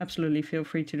absolutely feel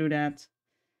free to do that.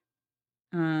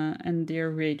 And dear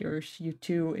raiders, you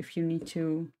too, if you need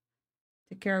to,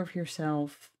 take care of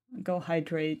yourself, go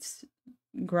hydrate,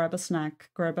 grab a snack,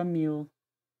 grab a meal,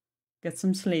 get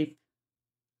some sleep.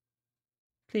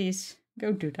 Please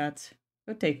go do that.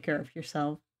 Go take care of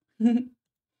yourself. And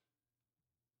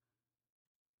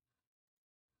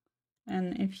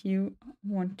if you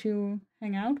want to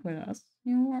hang out with us,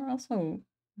 you are also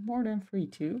more than free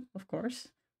to, of course.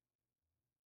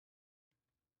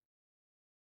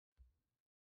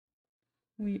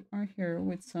 We are here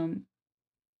with some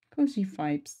cozy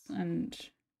vibes and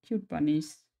cute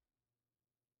bunnies.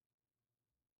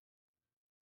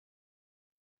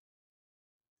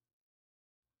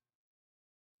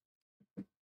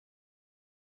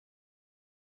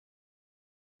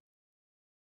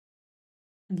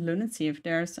 And Lunacy, if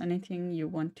there's anything you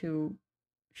want to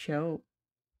show,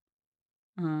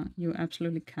 you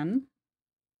absolutely can.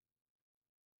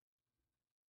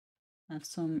 Have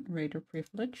some raider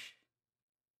privilege.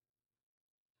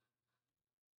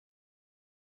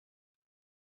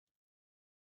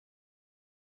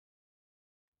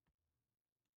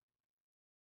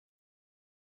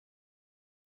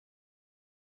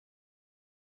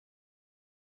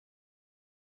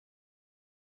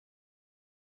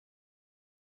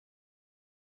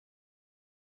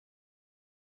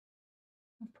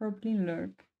 I'll probably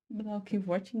lurk, but I'll keep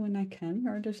watching when I can.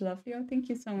 You're just lovely. Oh, thank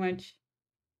you so much.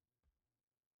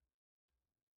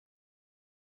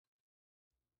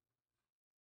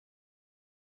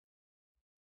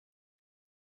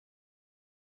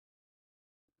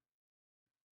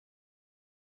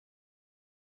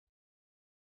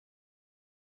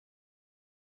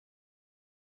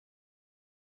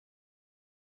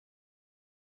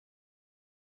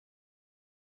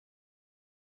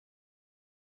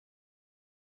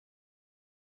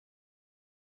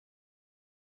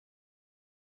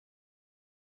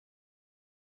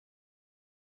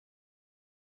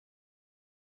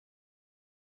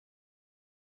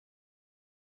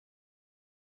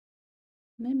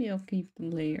 Maybe I'll keep the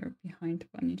layer behind the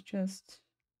bunny just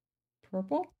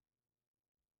purple.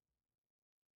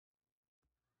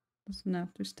 Doesn't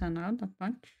have to stand out that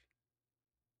much.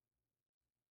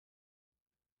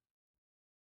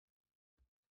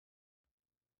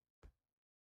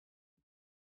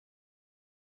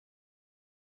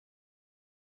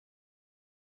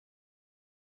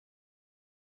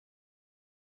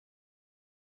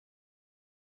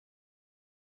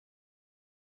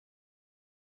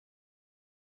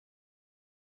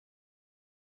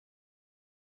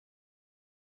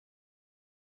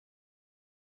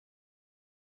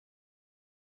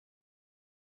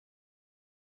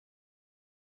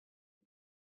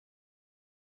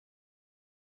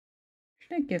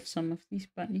 Should I give some of these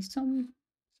bunnies some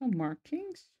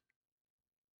markings?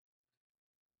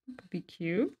 It could be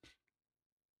cute.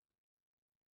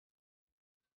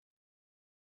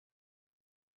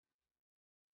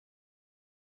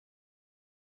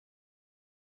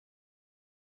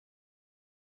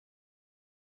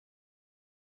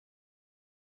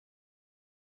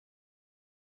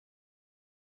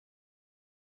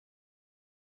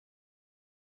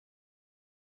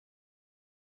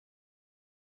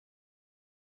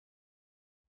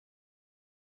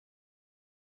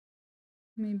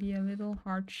 Maybe a little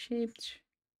heart-shaped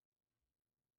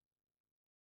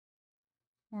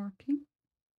marking.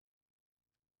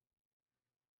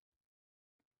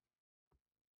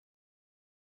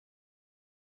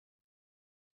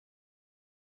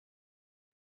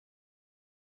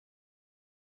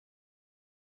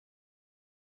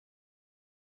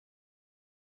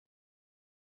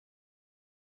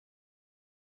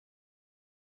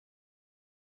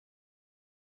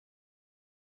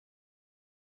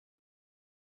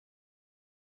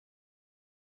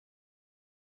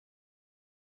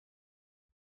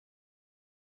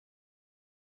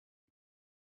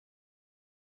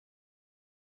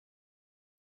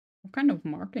 What kind of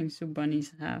markings do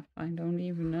bunnies have? I don't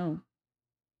even know.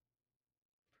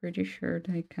 Pretty sure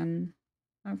they can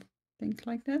have things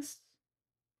like this.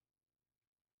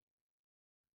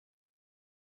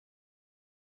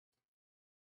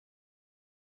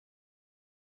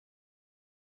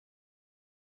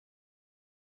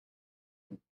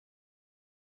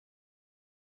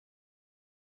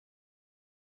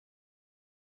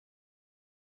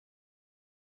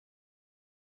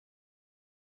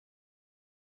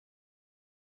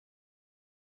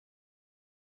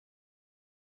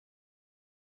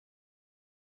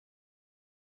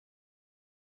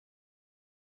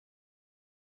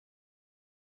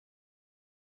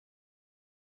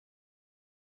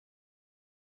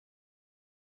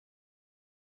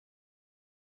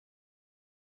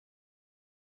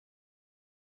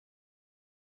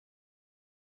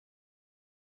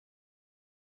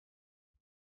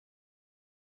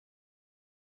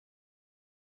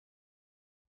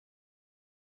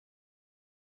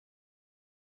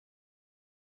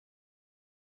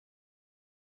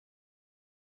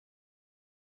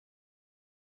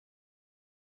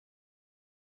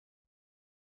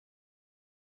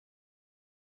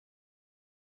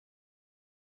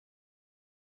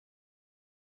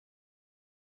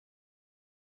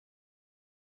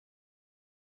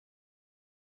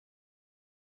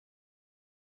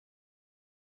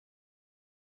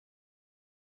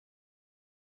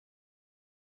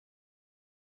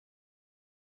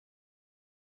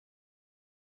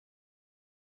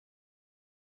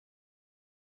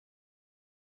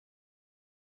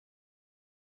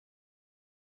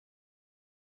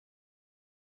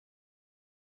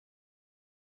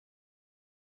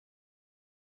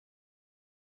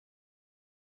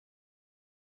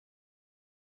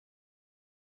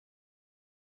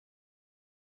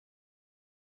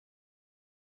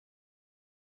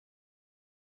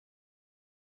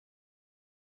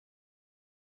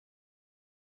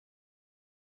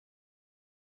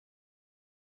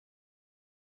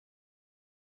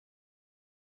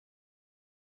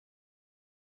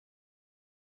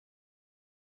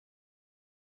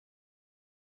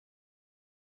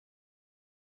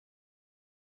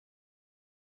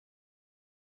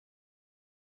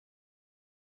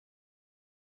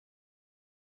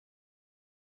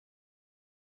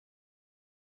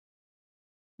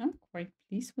 quite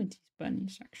pleased with these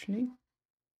bunnies actually,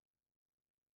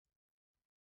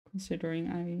 considering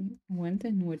I went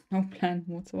in with no plan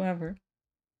whatsoever.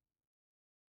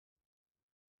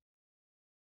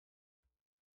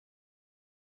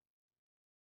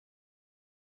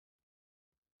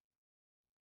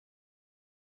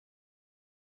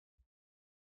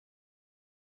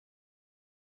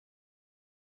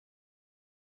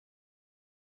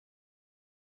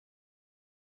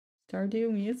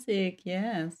 Stardew music,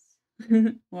 yes.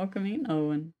 Welcome in,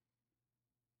 Owen.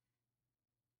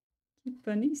 Cute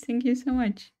bunnies, thank you so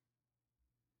much.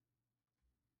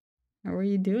 How are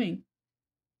you doing?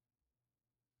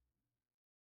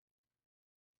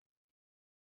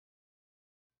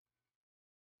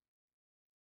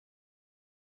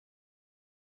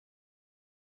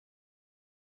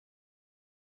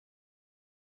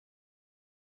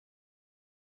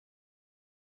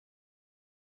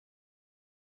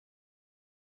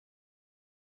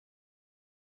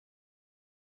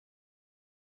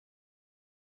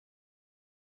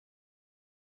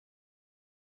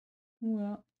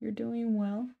 Well, you're doing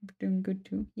well. You're doing good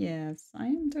too. Yes, I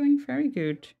am doing very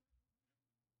good.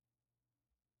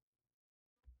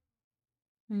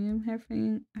 I am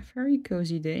having a very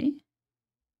cozy day.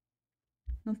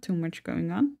 Not too much going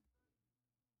on.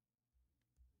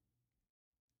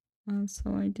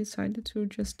 So I decided to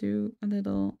just do a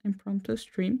little impromptu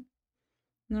stream.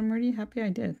 And I'm really happy I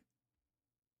did.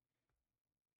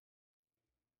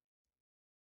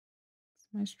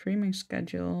 My streaming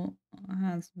schedule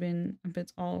has been a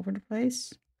bit all over the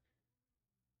place,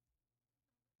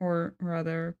 or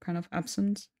rather, kind of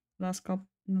absent in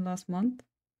the last month.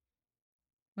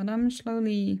 But I'm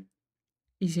slowly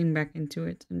easing back into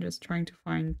it and just trying to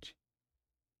find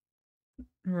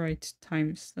the right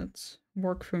times that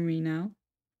work for me now.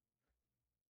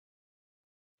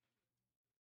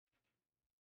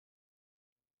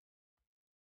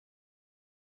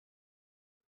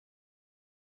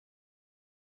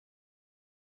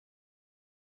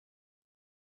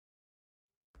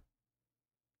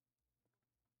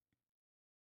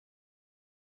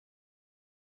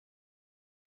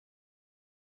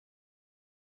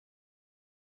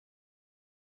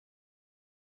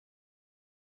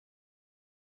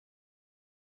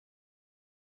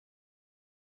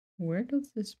 Where does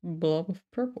this blob of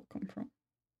purple come from?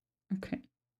 Okay.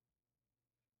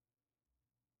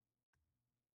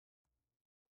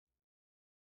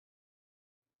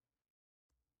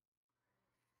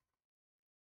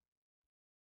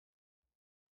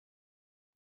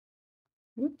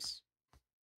 Whoops.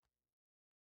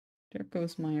 There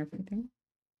goes my everything.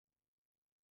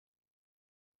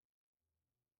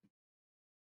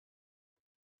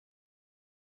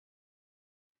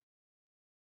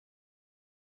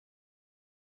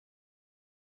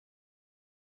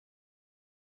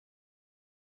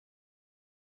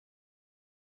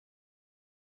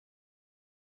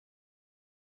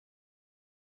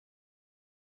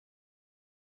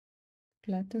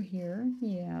 Glad to hear.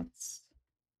 Yeah,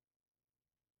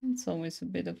 it's always a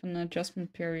bit of an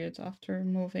adjustment period after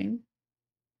moving.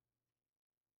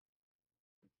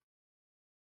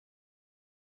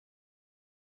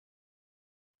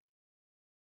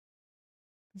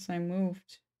 Because I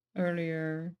moved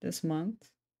earlier this month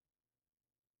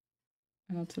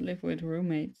to live with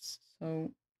roommates.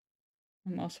 So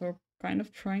I'm also kind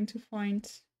of trying to find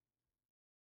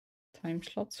time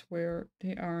slots where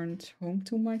they aren't home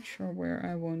too much or where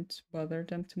I won't bother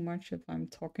them too much if I'm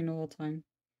talking the whole time.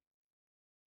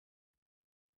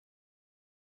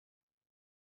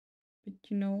 But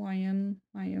you know, I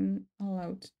am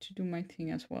allowed to do my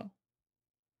thing as well.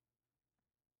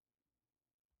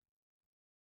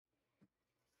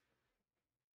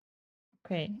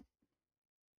 Okay,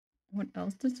 what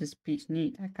else does this piece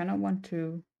need? I kind of want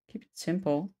to keep it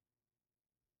simple,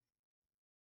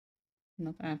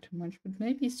 not add too much, but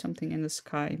maybe something in the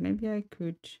sky. Maybe I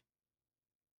could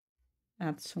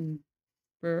add some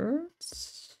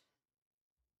birds.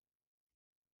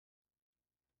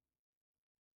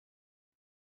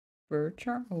 Birds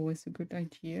are always a good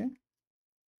idea.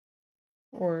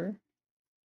 Or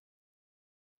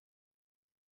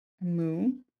a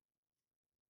moon.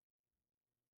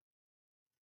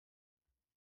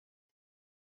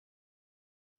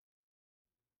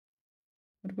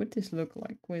 What would this look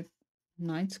like with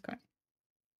night sky?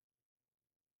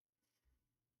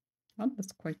 Oh,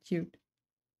 that's quite cute.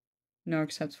 No,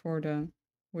 except for the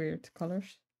weird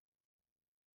colors.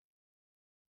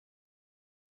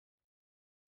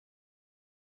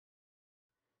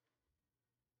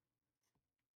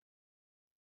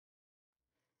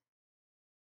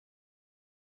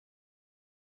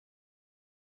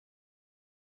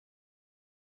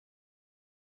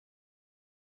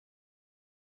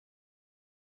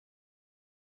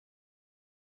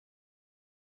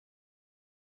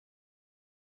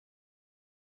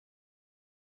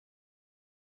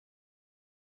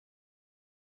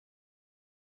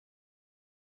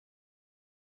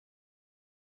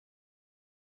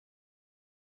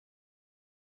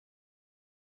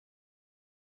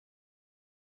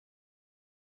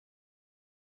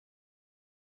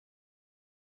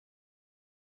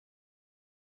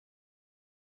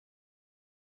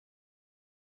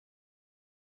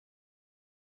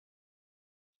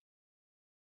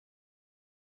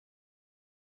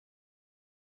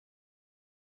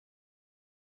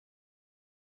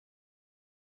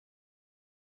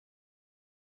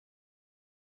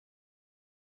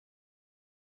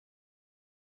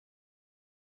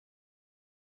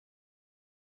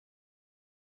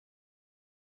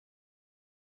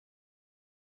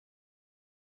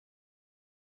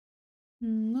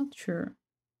 Not sure.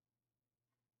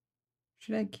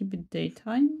 Should I keep it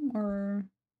daytime or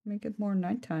make it more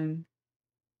nighttime?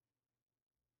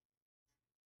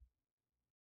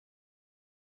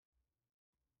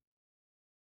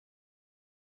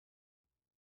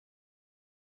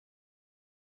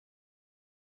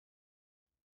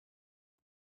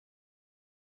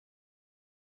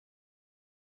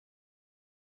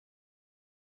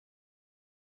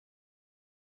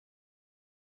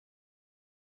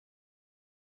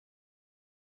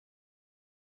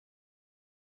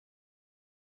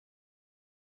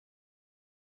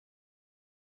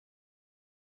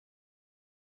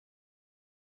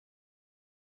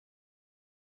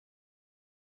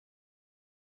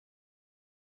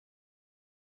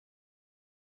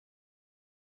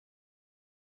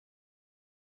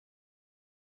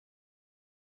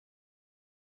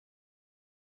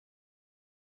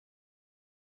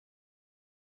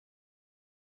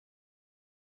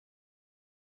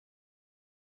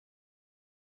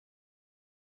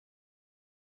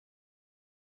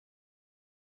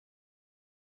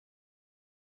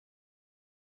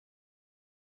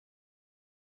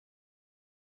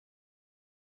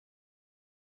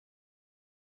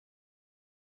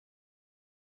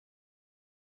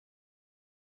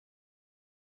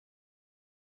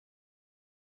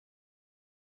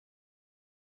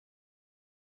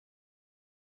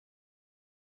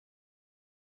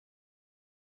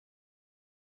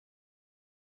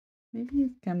 Maybe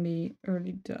it can be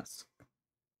early dusk.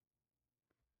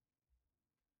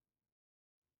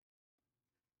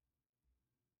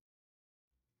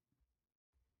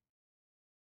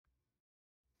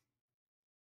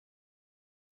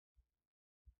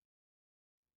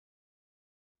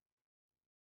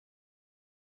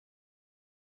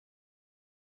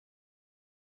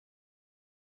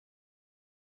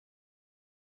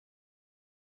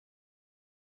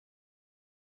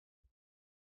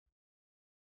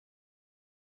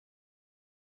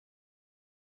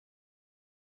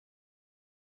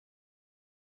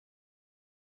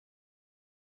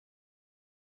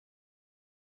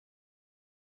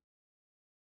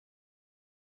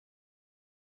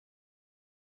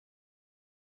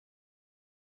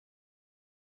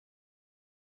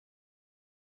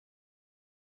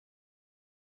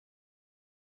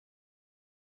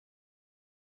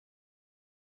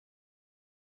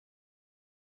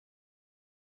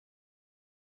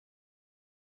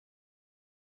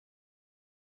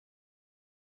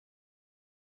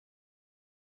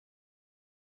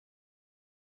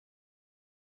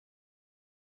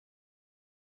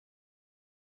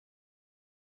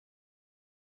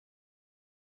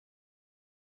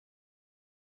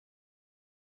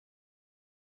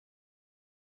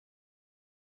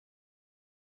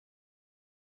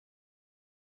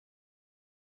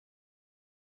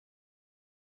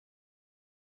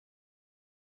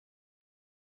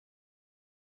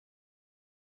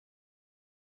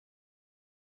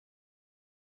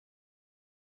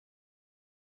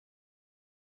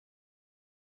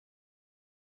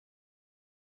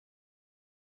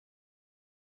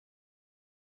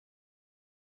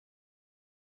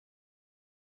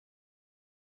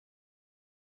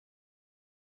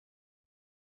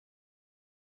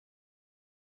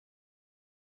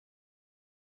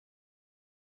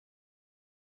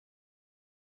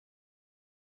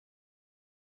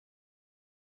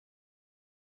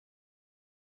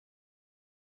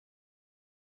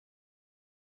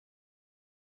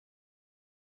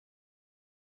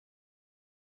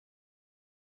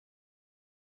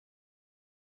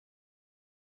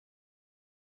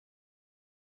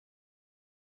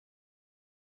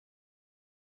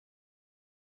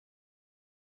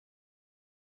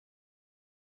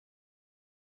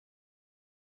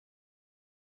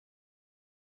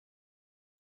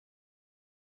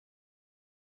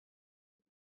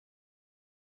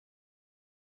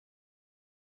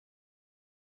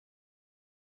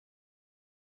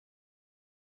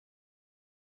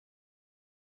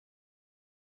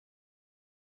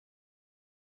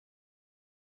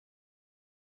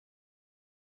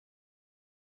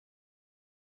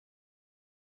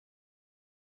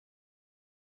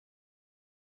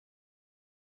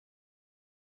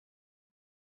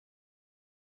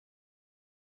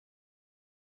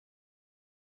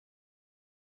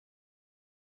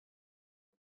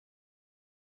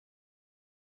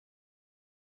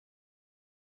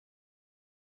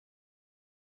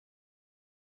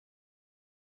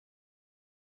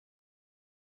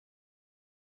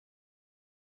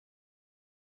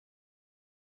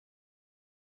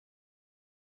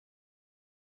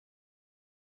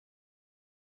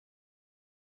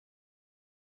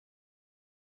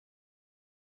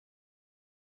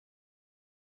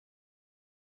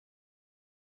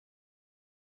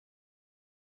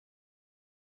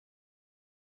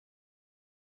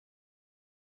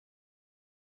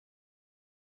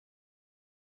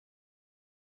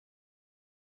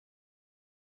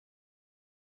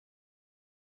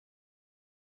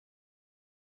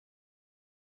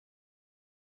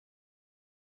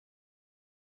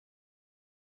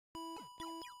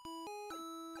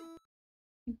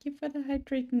 Thank you for the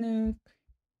hydrate, Nook.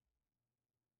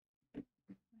 I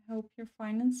hope your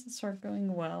finances are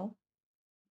going well.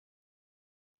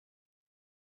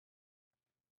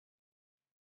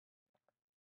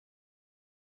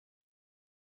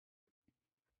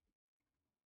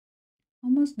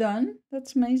 Almost done?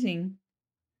 That's amazing.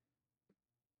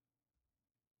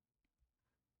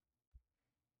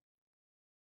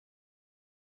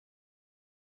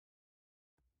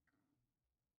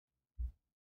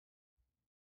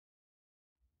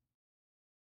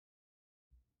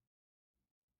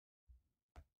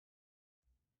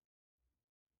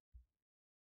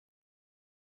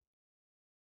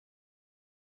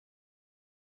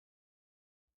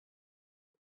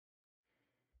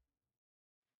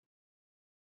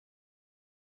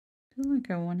 I feel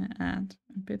like I want to add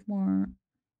a bit more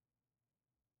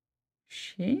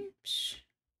shapes.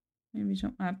 Maybe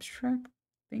some abstract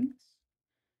things.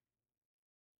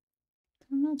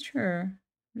 I'm not sure.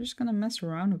 I'm just gonna mess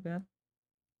around a bit.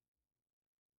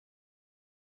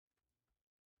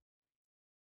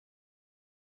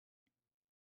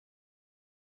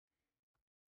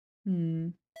 Hmm,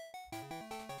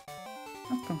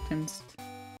 not convinced.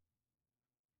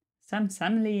 Sam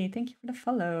Samley, thank you for the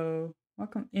follow.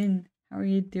 Welcome in. How are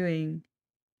you doing?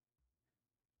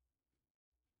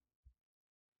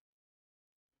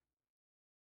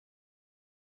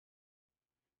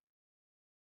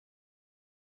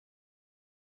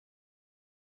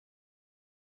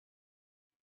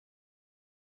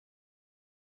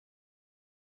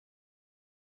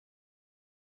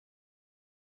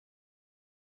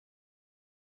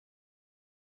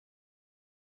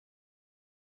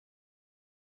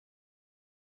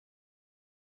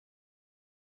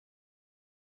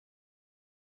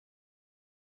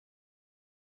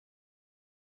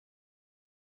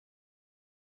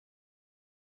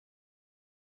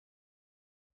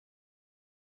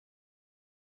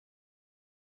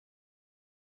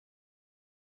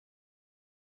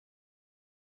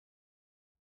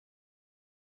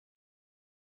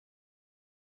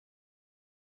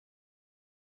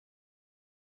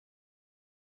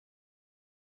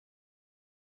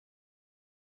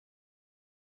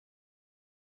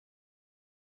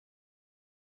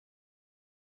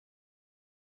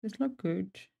 This look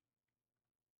good.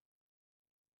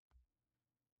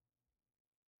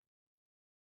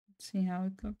 Let's see how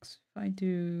it looks if I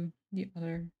do the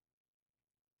other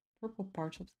purple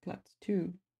parts of the clouds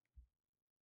too.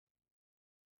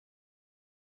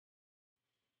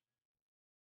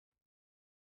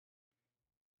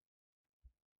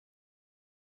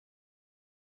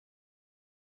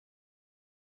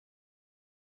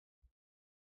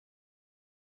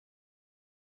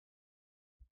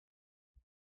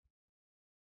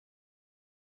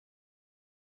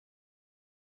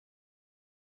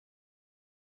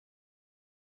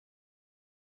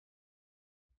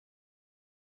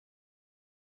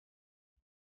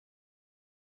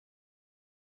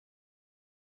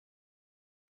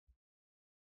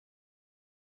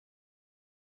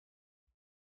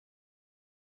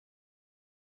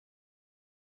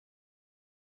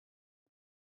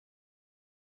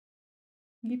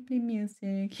 Ghibli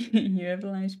music. You have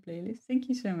a nice playlist. Thank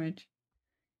you so much.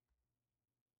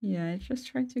 Yeah, I just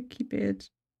try to keep it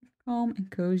calm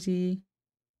and cozy.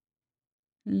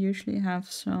 I usually have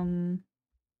some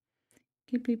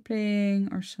Ghibli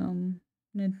playing or some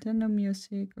Nintendo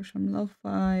music or some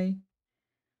lo-fi.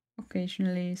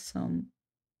 Occasionally some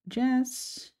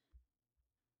jazz.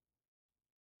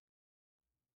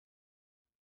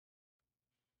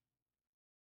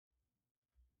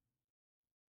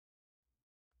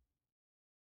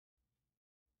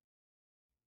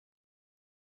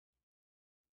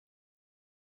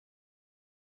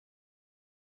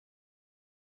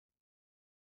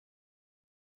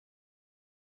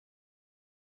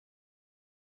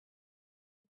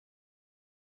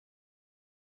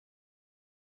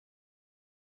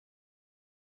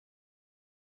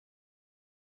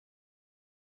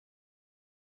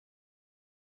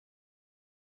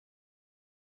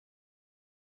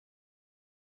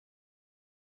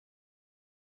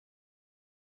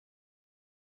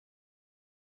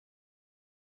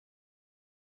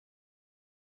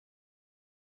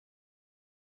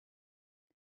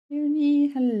 Leonie,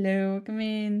 hello, come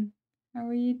in. How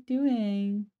are you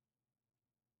doing?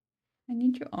 I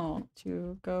need you all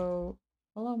to go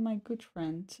follow my good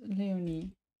friend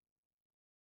Leonie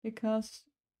because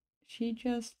she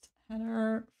just had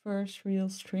her first real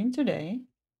stream today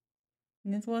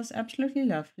and it was absolutely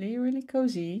lovely, really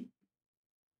cozy,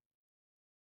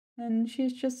 and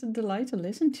she's just a delight to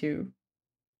listen to.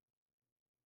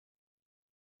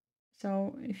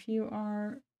 So if you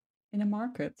are in the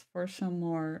market for some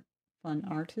more fun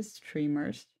artist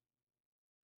streamers,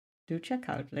 do check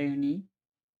out Leonie.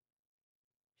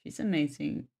 She's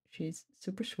amazing. She's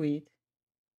super sweet.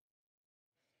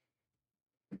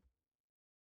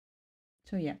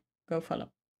 So yeah, go follow.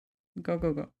 Go,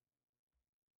 go, go.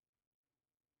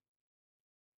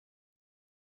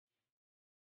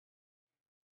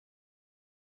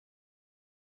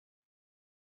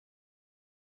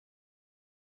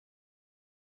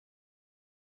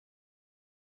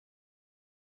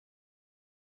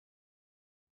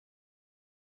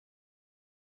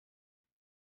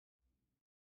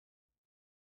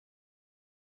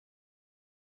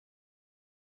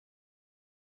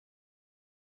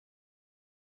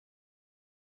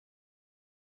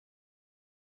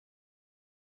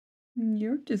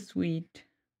 You're too sweet.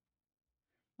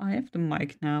 I have the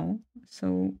mic now,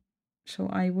 so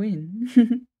I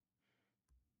win.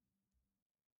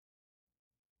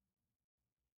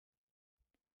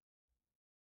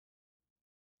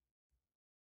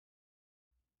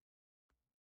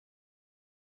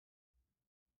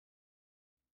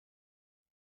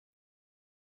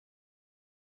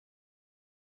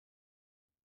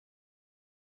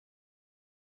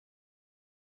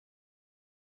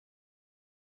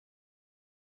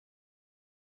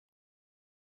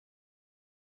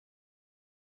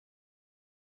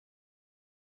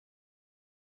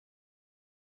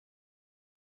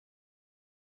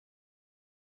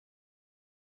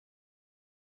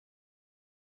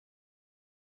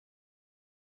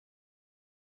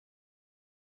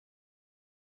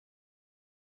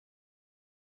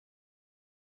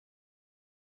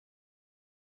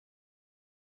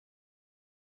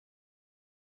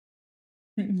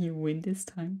 You win this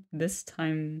time. This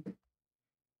time.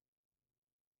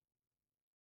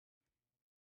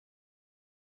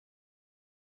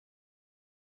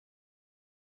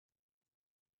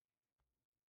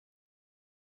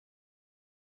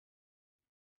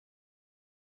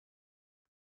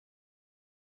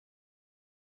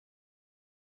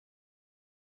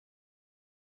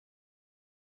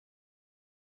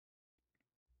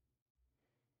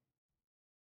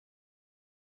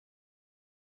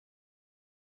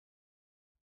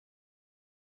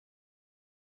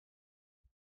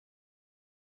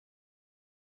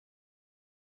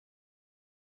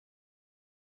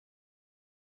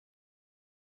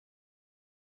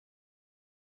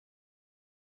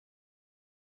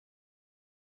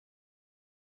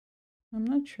 I'm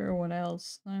not sure what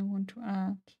else I want to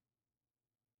add.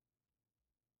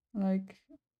 Like,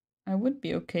 I would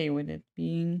be okay with it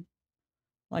being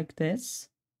like this,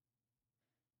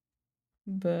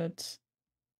 but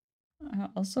I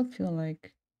also feel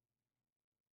like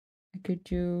I could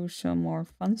do some more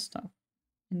fun stuff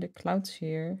in the clouds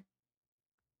here.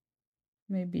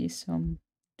 Maybe some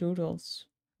doodles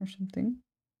or something.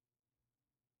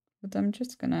 But I'm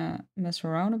just gonna mess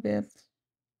around a bit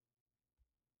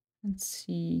and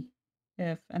see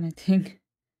if anything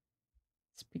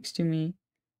speaks to me.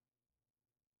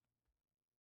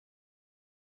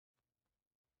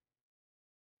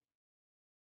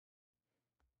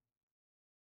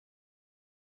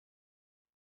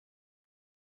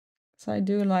 So I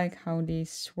do like how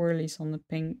these swirlies on the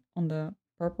pink on the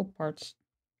purple parts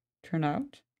turn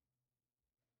out.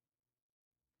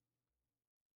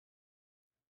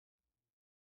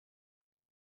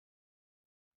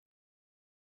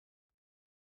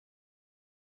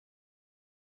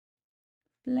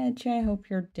 Fletch, I hope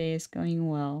your day is going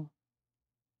well.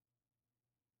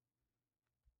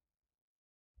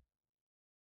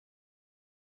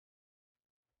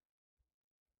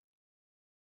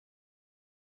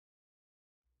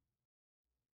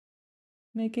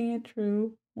 Making it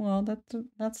through. Well,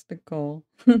 that's the goal.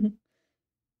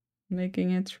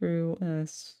 Making it through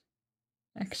is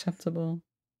acceptable.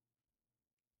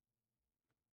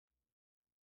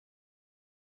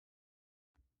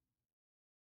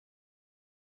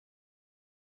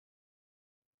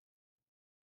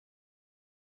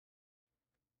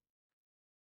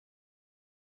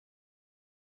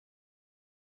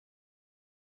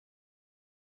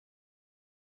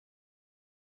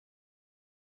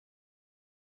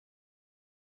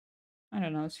 I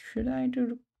don't know. Should I do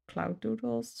the cloud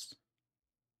doodles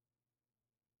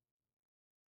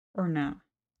or not?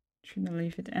 Should I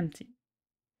leave it empty?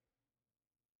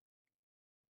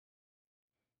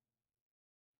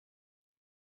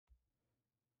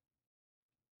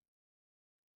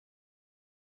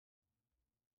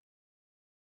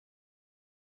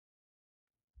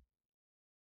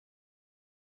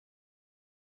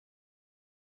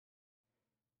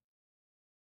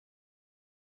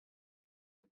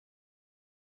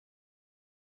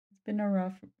 It's been a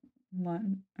rough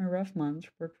month,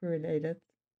 work related.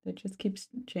 That just keeps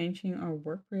changing our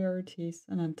work priorities,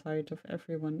 and I'm tired of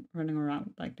everyone running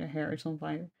around like their hair is on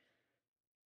fire.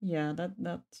 Yeah,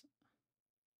 that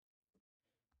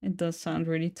it does sound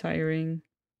really tiring.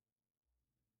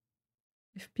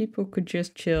 If people could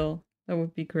just chill, that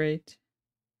would be great.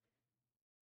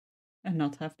 And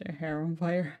not have their hair on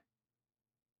fire.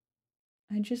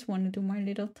 I just want to do my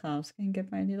little task and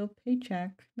get my little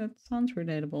paycheck. That sounds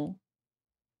relatable.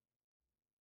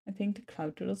 I think the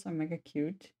cloud doodles are mega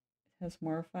cute. It has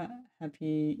more of a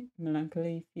happy,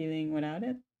 melancholy feeling without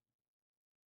it.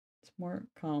 It's more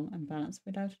calm and balanced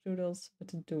without doodles, but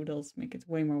the doodles make it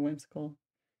way more whimsical.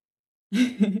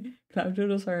 Cloud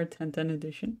doodles are a 1010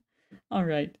 edition. All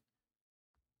right.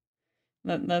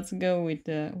 Let's go with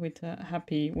the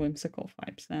happy whimsical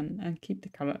vibes then and keep the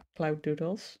cloud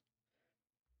doodles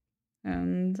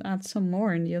and add some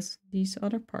more in these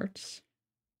other parts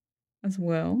as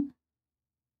well.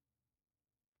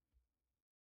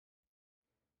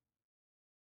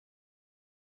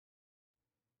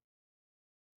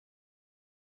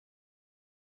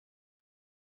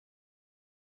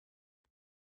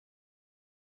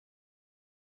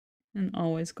 And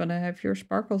always gotta have your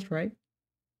sparkles right.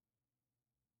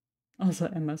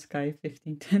 Also Emma Sky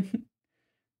 1510.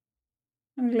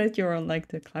 I'm glad you all like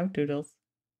the cloud doodles.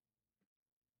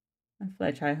 And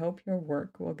Fletch, I hope your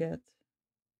work will get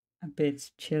a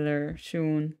bit chiller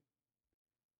soon.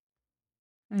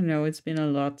 I know it's been a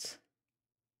lot.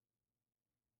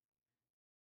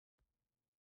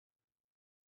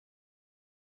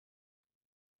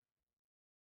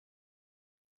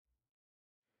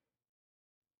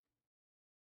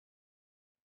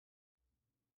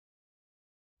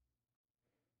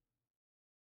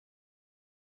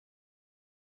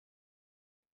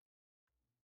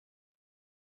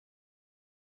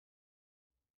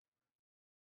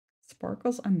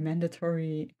 Sparkles are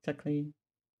mandatory, exactly.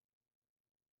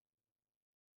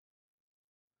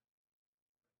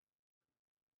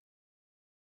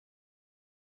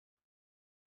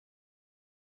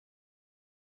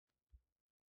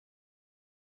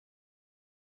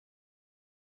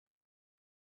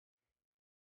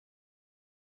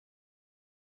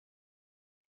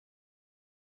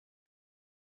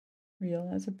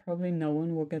 Realize that probably no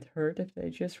one will get hurt if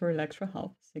they just relax for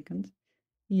half a second.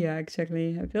 Yeah,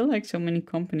 exactly. I feel like so many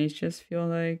companies just feel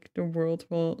like the world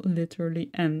will literally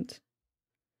end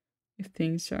if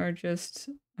things are just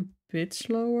a bit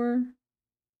slower.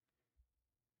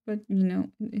 But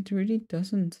it really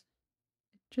doesn't.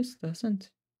 It just doesn't.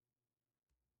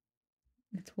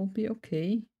 It will be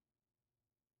okay.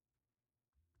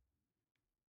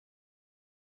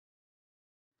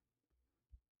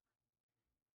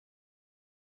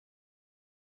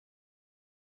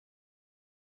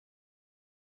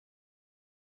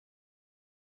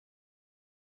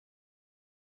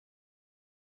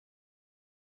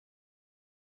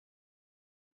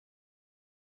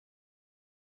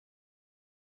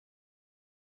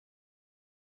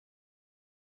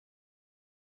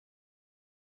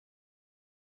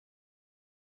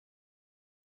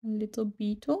 A little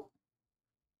beetle?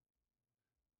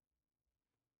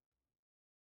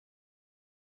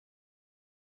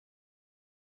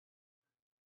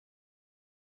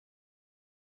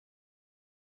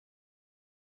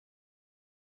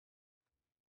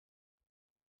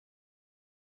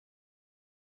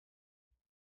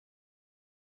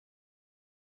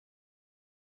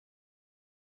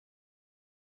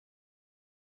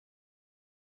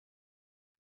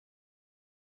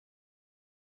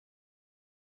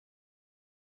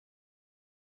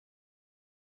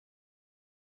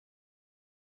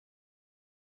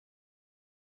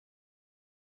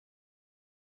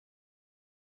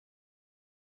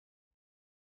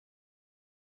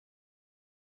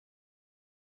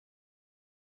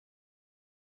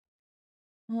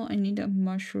 Oh, I need a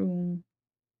mushroom.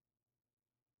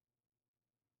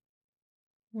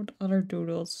 What other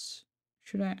doodles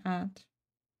should I add?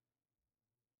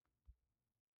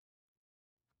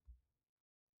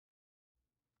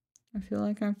 I feel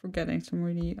like I'm forgetting some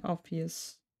really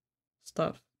obvious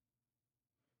stuff.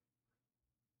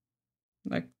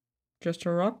 Like just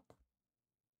a rock?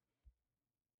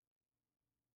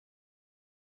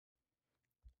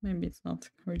 Maybe it's not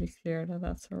really clear that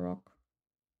that's a rock.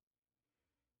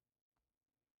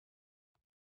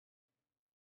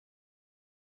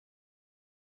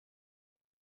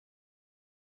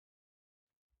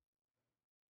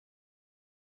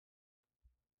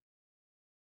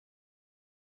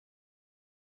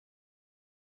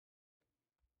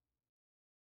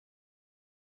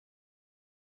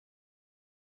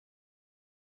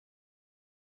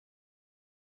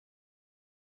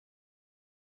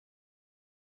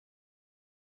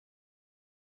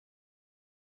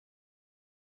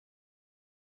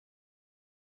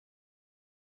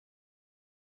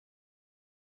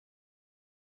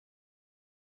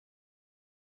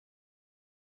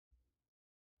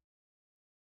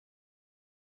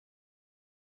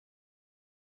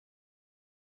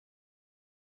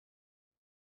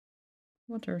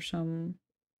 What are some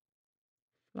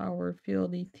flower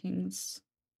fieldy things?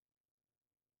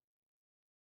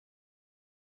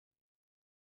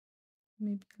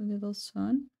 Maybe a little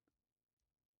sun.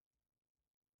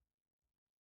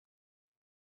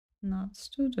 No, it's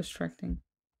too distracting.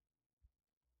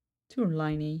 Too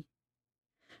liney.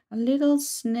 A little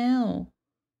snail.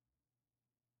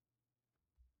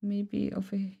 Maybe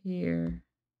over here.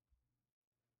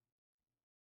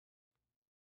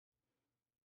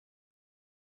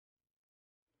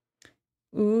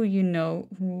 Ooh, you know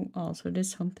who also did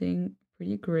something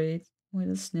pretty great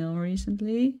with a snail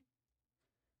recently?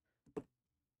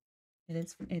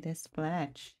 It is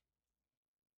Fletch.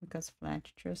 Because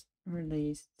Fletch just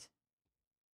released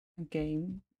a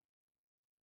game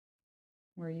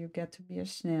where you get to be a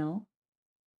snail.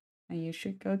 And you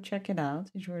should go check it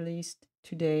out. It released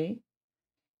today.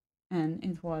 And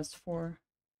it was for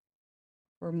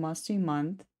Mossy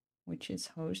Month, which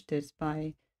is hosted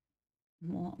by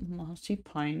Mossy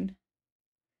Pine.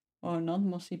 Oh, not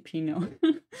Mossy Pino.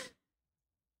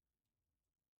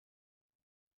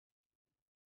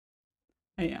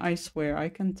 I swear I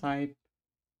can type.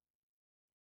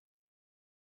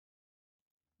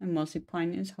 And Mossy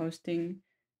Pine is hosting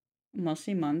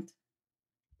Mossy Month,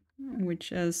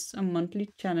 which is a monthly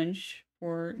challenge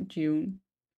for June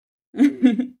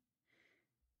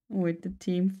with the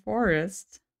team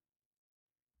Forest.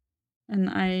 And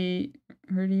I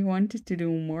really wanted to do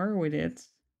more with it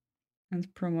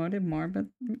and promote it more, but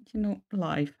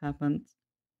life happened.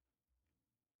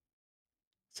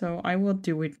 So I will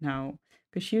do it now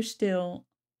because you still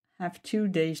have 2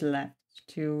 days left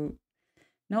to.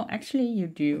 No, actually, you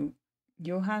do.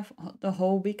 You have the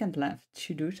whole weekend left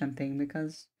to do something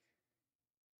because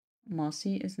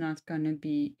Mossy is not gonna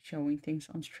be showing things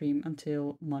on stream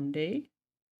until Monday.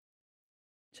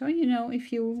 So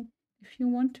if you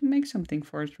want to make something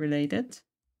forest related,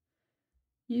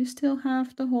 you still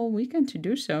have the whole weekend to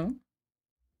do so.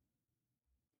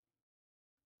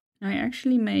 I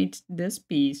actually made this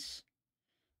piece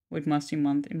with Mossy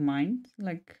Month in mind,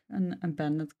 like an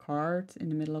abandoned cart in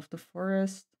the middle of the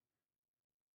forest,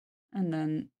 and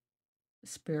then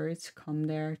spirits come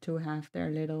there to have their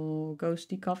little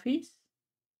ghosty coffees.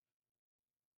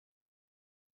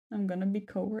 I'm gonna be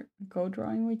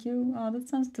co-drawing with you. Oh, that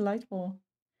sounds delightful.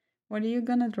 What are you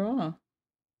gonna draw?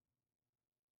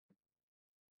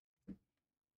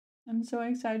 I'm so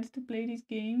excited to play these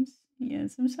games.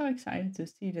 Yes, I'm so excited to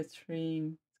see the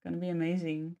stream. It's gonna be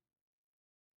amazing.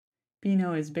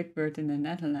 Pino is Big Bird in the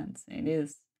Netherlands. It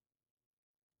is.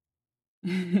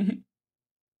 And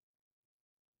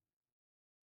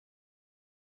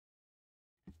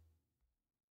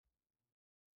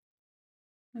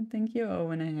thank you,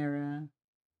 Owen and Hera.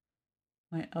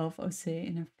 My elf OC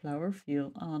in a flower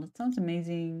field. Oh, that sounds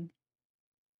amazing.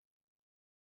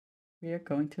 We are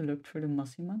going to look through the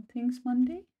Mossy things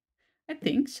Monday? I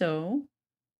think so.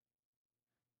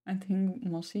 I think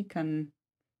Mossy can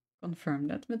confirm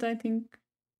that, but I think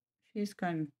she's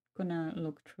gonna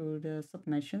look through the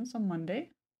submissions on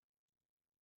Monday.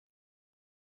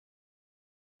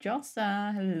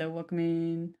 Jalsa, hello, welcome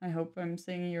in. I hope I'm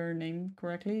saying your name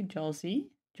correctly.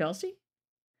 Jalsi? Jalsi?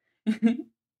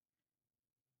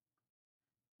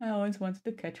 I always wanted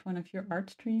to catch one of your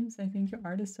art streams. I think your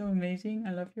art is so amazing.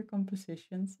 I love your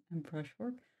compositions and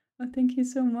brushwork. Oh, thank you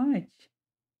so much.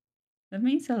 That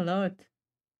means a lot.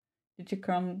 Did you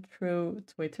come through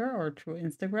Twitter or through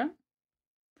Instagram?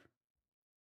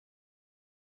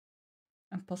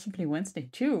 And possibly Wednesday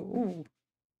too. Ooh,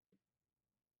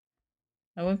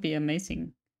 that would be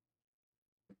amazing.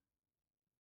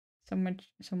 So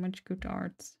much good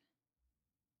art.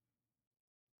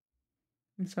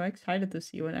 I'm so excited to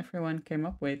see what everyone came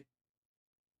up with.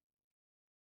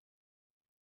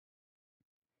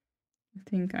 I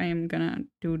think I am gonna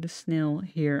do the snail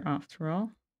here after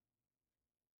all.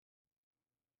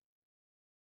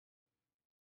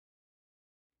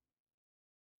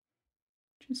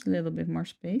 Just a little bit more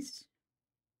space.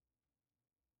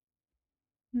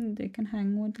 And they can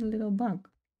hang with a little bug.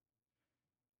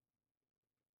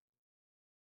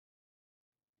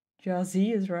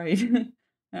 Jazzy is right.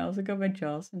 I also go by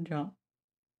Jaws and Jaw.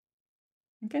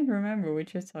 I can't remember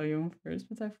which I saw you on first,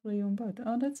 but I follow you on both.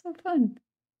 Oh, that's so fun.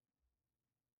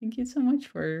 Thank you so much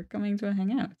for coming to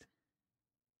hang out.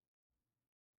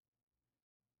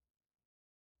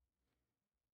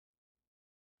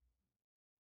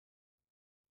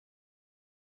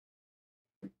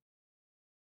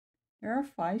 There are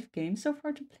 5 games so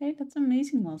far to play. That's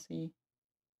amazing, Mossy.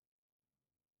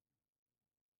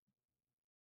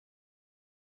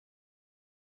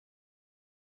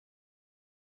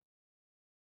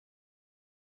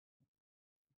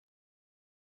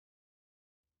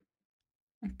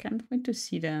 can't wait to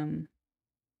see them.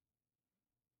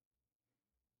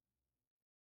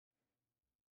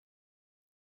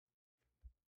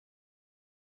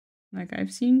 Like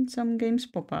I've seen some games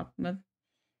pop up, but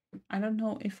I don't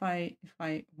know if I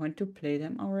want to play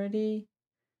them already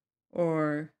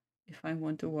or if I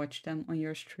want to watch them on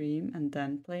your stream and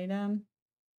then play them.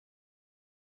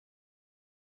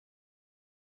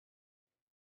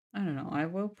 I don't know. I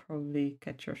will probably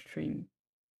catch your stream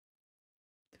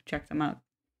to check them out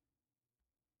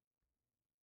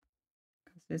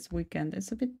because this weekend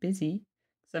it's a bit busy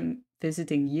because I'm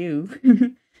visiting you.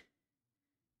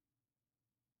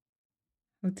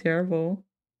 How terrible.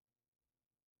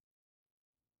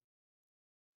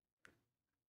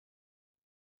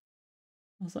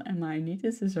 Also, Emma, I need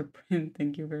this as a print.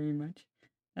 Thank you very much.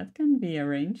 That can be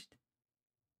arranged.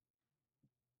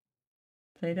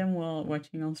 Play them while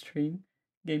watching on stream.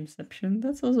 Gameception.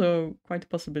 That's also quite a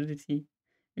possibility.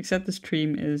 Except the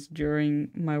stream is during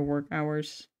my work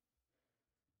hours.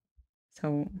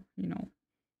 So,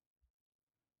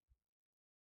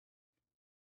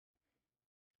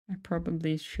 I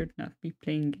probably should not be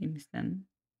playing games then.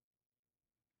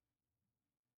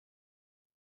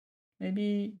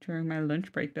 Maybe during my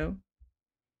lunch break though.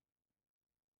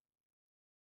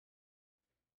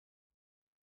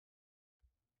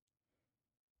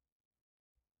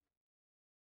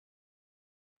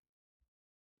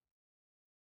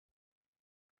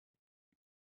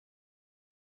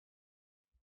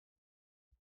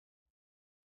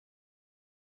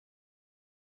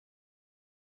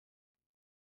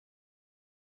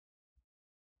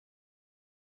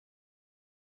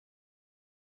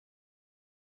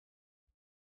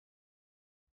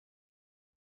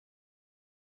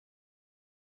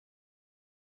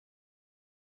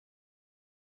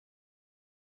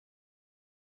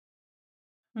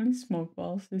 Holy smoke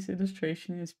balls, this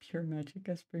illustration is pure magic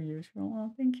as per usual.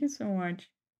 Oh, thank you so much.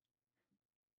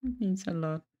 It means a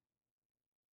lot.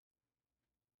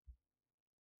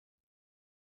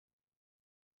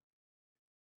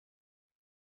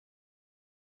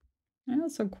 I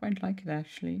also quite like it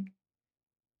actually.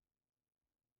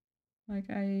 Like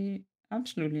I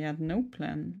absolutely had no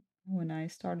plan when I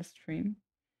started stream.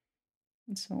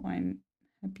 And so I'm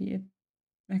happy it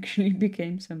actually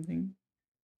became something.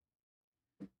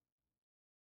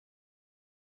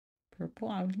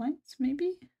 Purple outlines,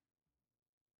 maybe?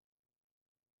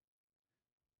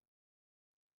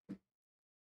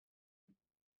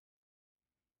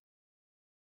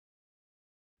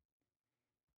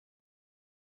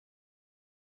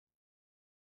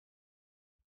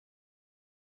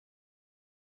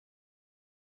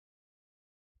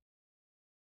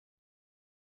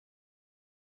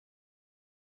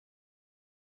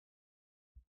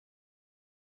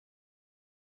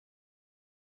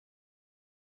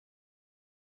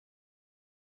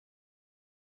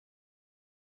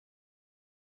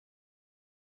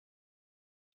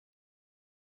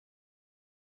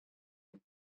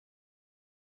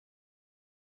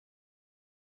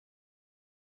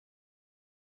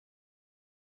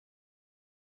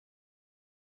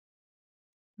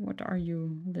 What are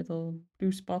you, little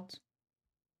blue spot?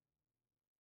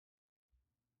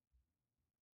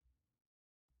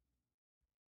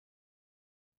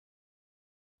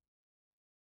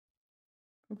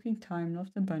 Cooking time,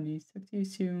 love the bunnies. Talk to you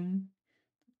soon.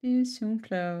 Talk to you soon,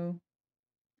 Chloe.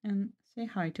 And say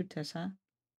hi to Tessa.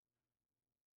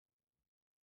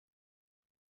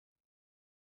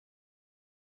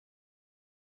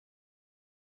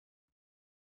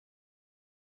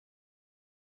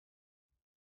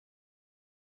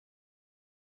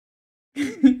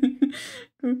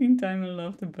 Cooking time and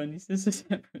love the bunnies is a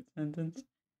separate sentence.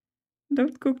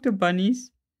 Don't cook the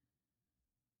bunnies.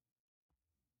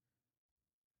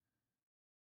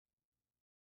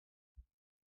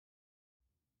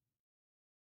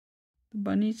 The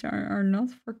bunnies are not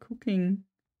for cooking.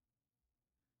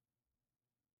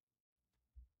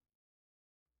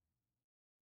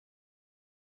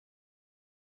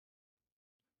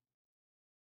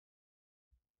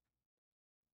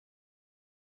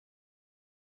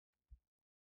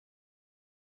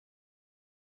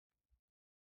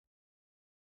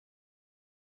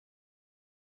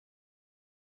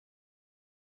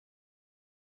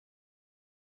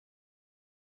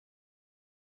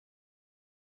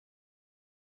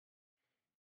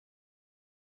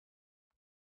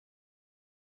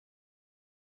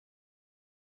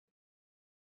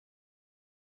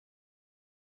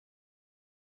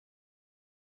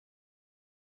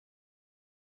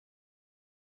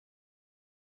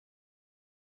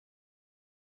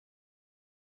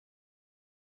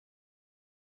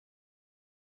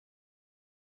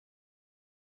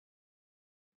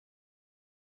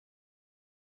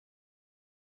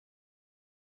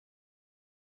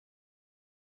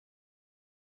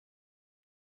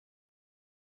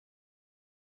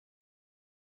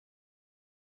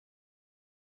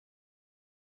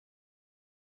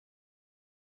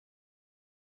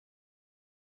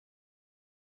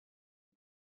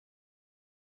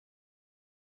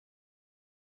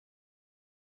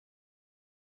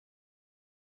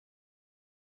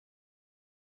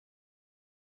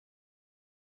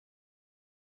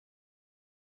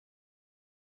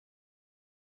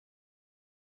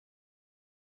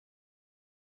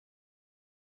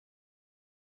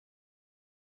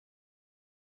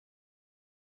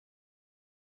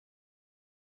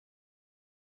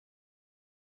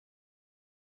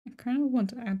 kind of want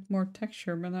to add more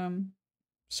texture, but I'm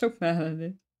so bad at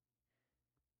it.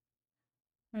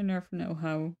 I never know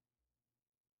how.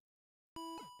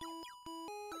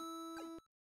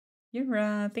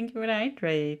 Yura, thank you for the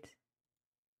hydrate.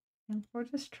 And for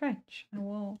the stretch, I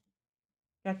will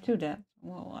get to that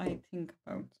while I think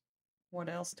about what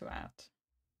else to add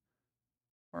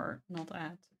or not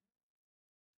add.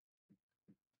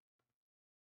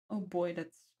 Oh boy, that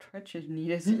stretch is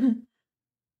needed.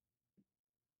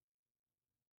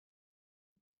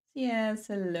 Yes,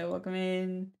 hello, welcome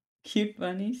in. Cute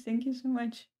bunnies, thank you so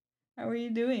much. How are you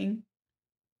doing?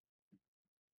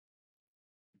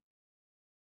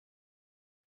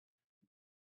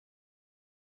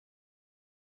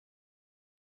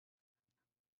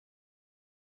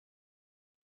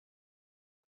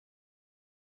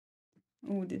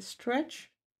 Oh, this stretch.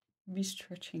 Be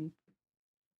stretching.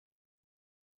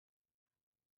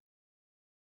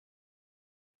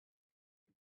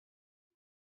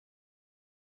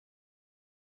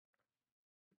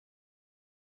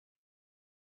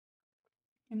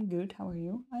 I'm good. How are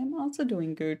you? I'm also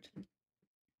doing good.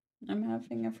 I'm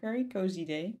having a very cozy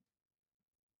day.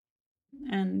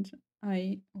 And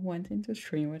I went into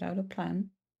stream without a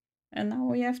plan. And now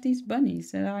we have these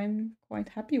bunnies that I'm quite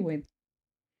happy with.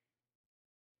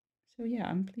 So yeah,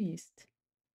 I'm pleased.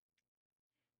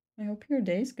 I hope your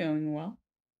day's going well.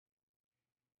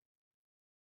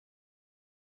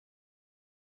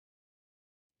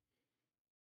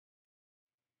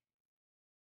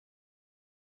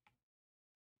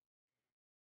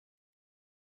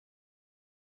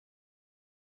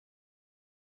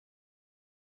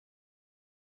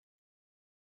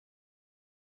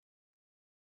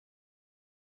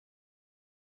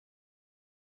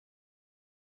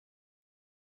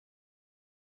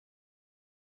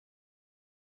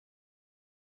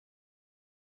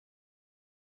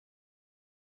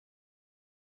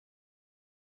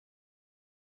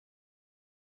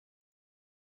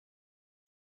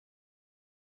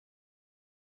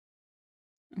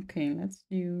 Okay, let's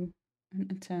do an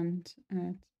attempt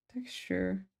at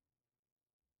texture.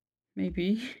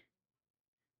 Maybe.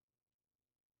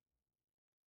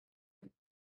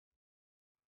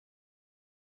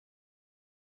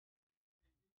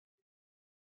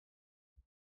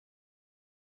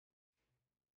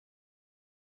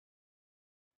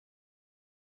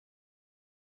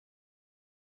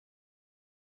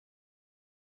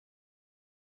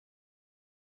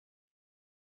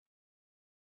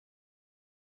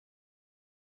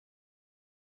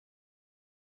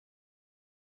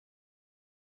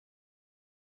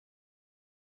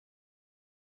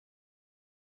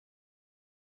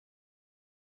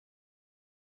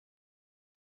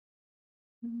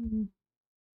 Mm,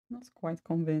 not quite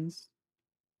convinced.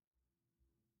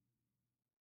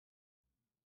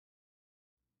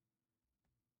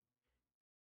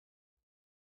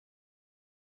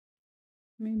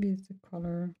 Maybe it's the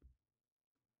color.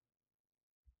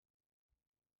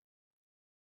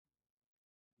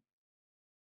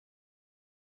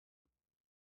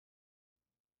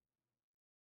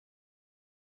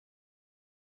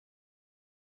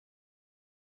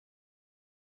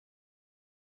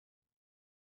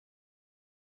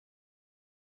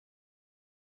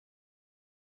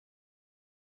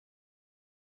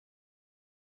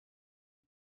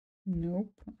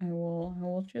 Nope. I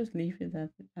will just leave it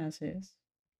as is.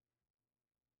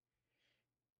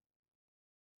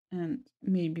 And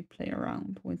maybe play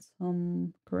around with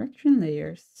some correction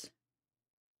layers.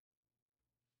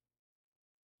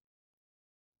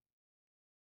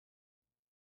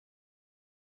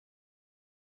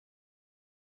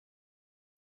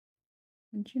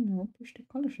 And push the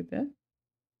colors a bit.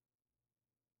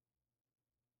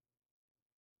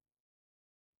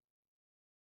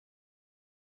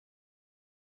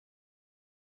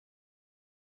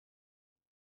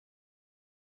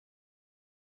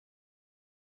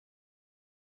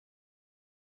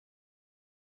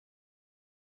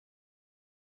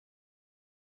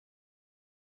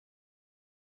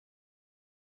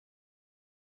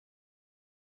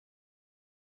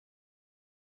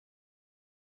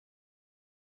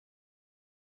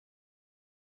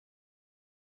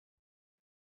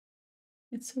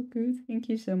 It's so good. Thank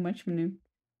you so much, Manu.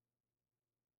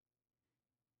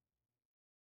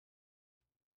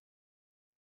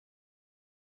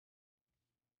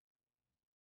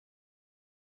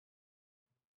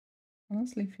 I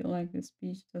honestly feel like this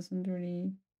piece doesn't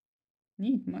really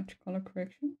need much color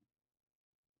correction.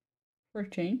 For a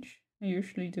change, I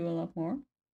usually do a lot more.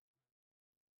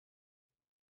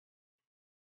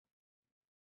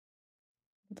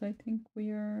 But I think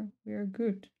we are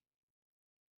good.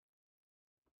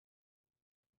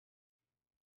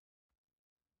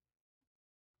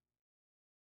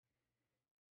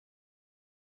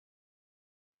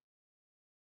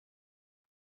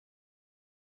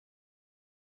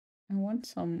 I want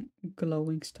some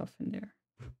glowing stuff in there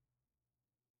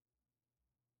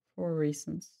for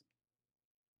reasons.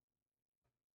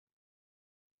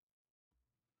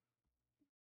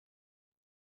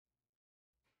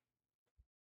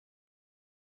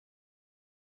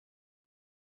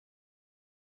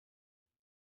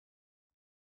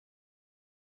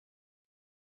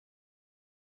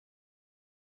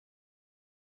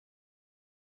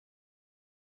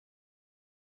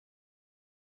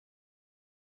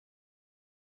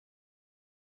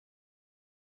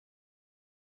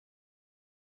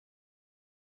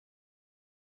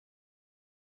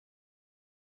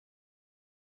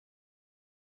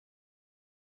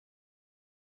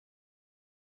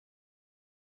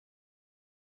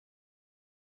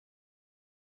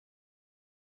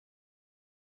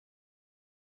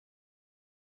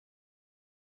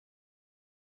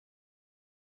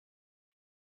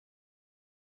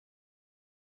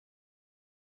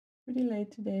 Pretty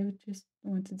late today, but just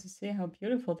wanted to say how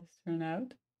beautiful this turned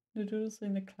out. The doodles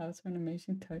in the clouds are an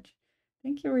amazing touch.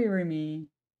 Thank you, Riri.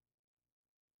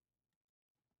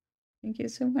 Thank you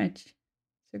so much.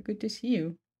 So good to see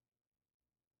you.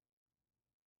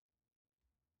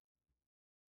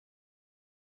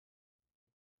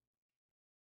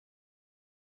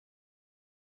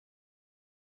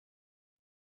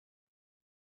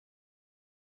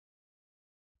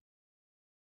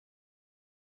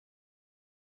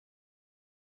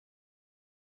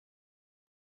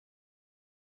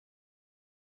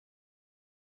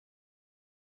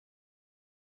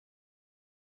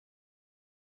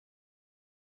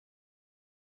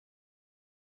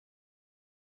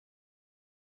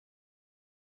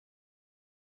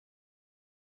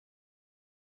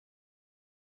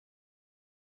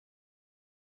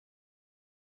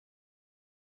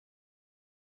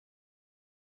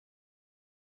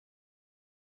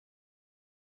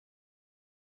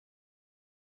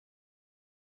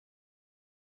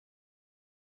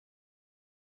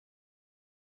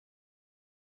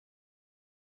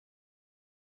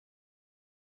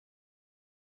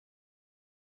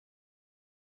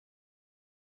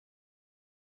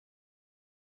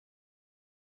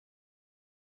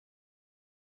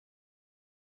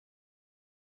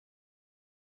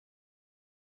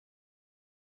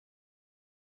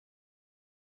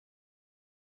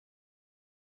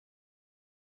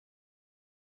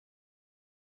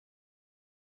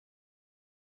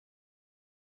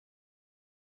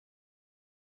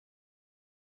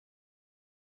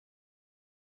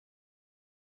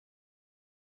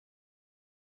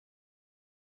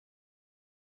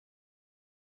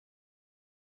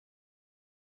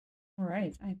 All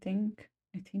right, I think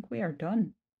we are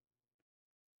done.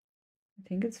 I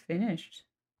think it's finished.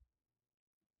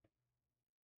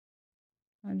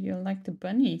 How do you like the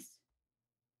bunnies?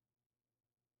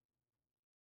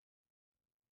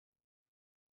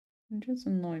 I'm just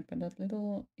annoyed by that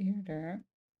little ear there.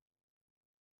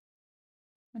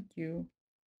 Not you.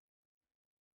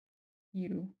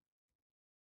 You.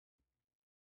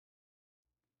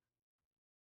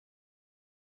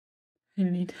 I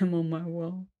need them on my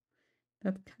wall.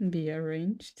 That can be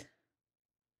arranged.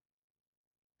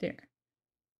 There.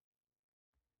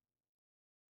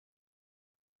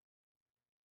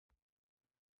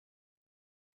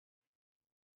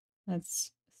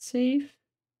 Let's save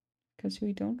because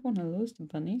we don't want to lose the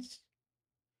bunnies.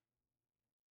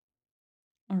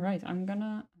 All right, I'm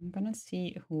gonna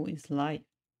see who is live.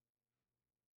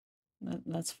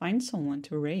 Let's find someone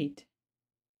to raid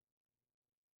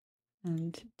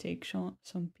and take some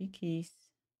peekies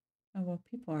at what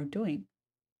people are doing.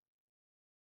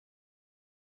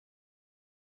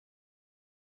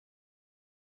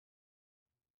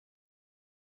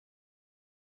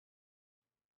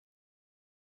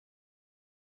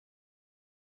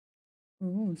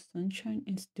 Ooh, Sunshine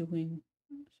is doing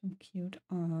some cute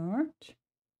art.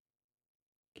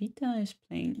 Gita is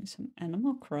playing some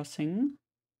Animal Crossing.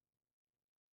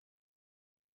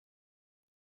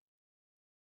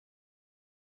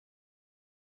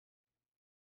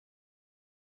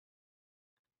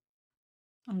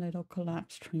 A little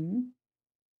collab stream.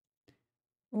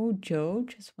 Oh, Joe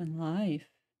just went live.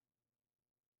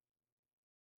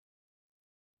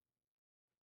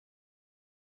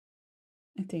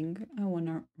 I think I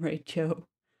wanna rate Joe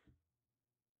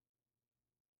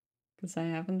because I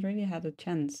haven't really had a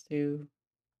chance to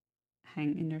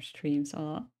hang in their streams a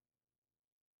lot.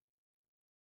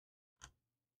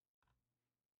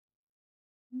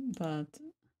 But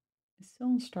it's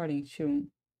still starting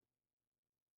soon.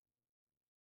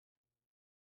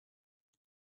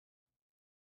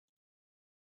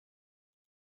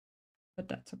 But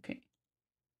that's okay.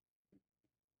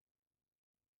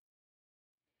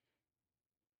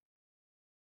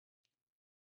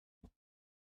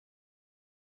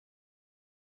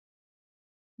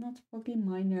 Not foggy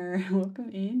miner. Welcome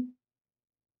in.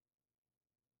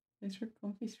 Thanks for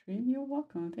comfy stream. You're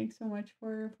welcome. Thanks so much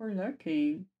for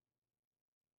lurking.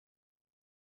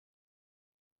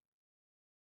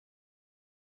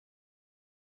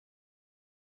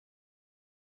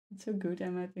 It's so good,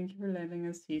 Emma. Thank you for letting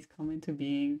us see it come into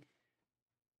being.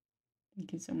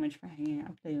 Thank you so much for hanging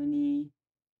out, Leonie.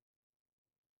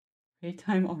 Great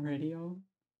time already. Oh,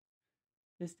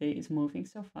 this day is moving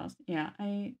so fast. Yeah,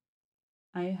 I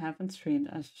haven't streamed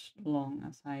as long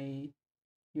as I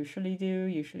usually do.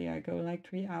 Usually I go like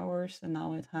 3 hours, and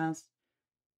now it has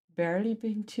barely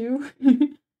been two. But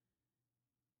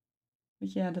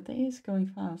yeah, the day is going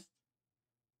fast.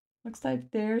 Looks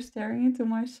like they're staring into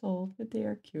my soul, but they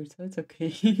are cute, so it's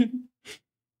okay.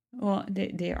 Well,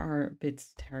 they are a bit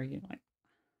scary, like,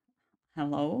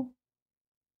 hello?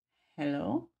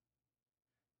 Hello?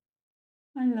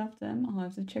 I love them. I'll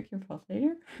have to check your phone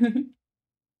later.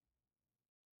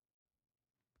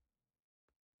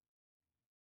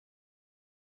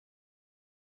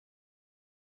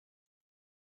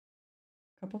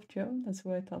 Cup of Joe? That's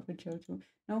who I thought with Joe too.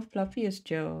 No, Fluffy is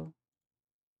Joe.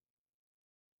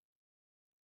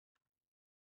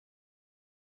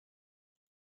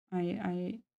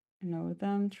 I know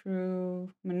them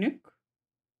through Manuk,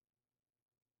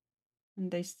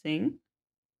 and they sing.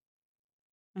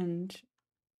 And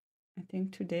I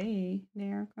think today they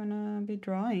are gonna be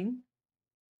drawing.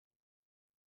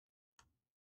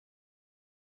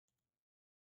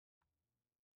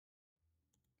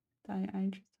 I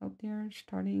just hope they're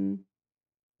starting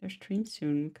their stream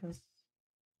soon, because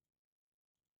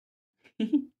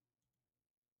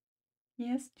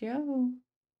yes, Joe.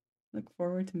 Look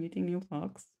forward to meeting new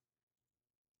vlogs.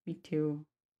 Me too.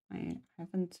 I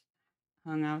haven't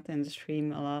hung out in the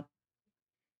stream a lot.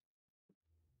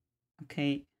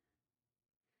 Okay,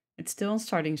 it's still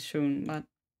starting soon, but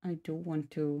I do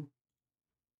want to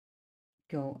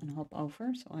go and hop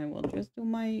over, so I will just do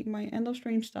my end of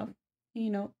stream stuff.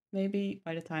 Maybe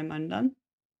by the time I'm done,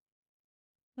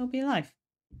 they'll be live.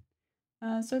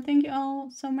 So thank you all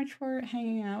so much for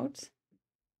hanging out.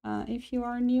 If you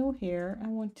are new here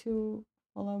and want to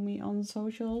follow me on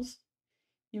socials,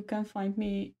 you can find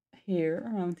me here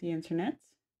around the internet.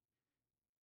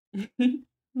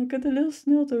 Look at the little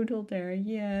snail doodle there.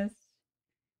 Yes,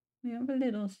 we have a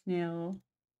little snail.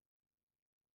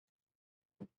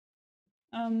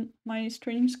 My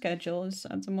stream schedule is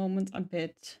at the moment a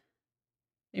bit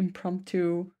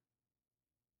impromptu.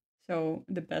 So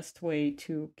the best way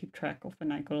to keep track of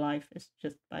when I go live is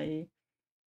just by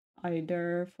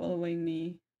either following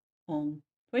me on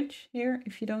Twitch here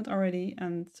if you don't already,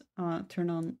 and turn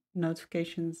on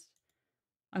notifications.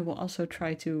 I will also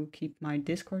try to keep my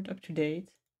Discord up to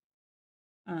date.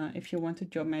 If you want to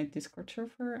join my Discord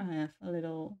server, I have a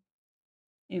little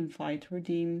invite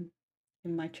redeem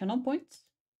in my channel points,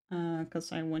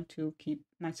 because I want to keep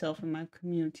myself and my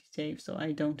community safe, so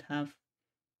I don't have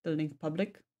the link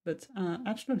public, but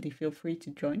absolutely feel free to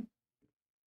join.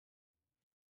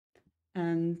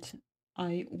 And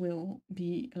I will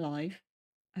be live,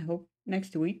 I hope,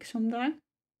 next week sometime.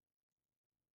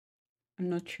 I'm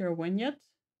not sure when yet,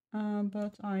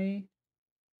 but I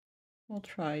will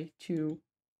try to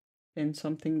pin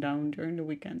something down during the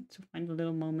weekend to find a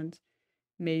little moment,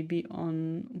 maybe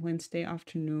on Wednesday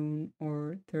afternoon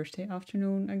or Thursday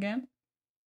afternoon again.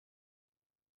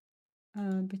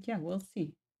 But yeah, we'll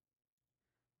see.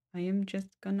 I am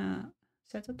just gonna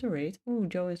set up the rate. Oh,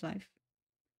 Joe is live.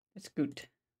 That's good.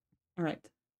 All right.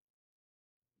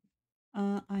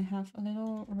 I have a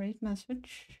little rate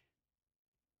message.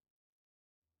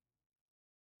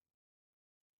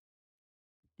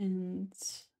 And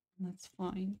let's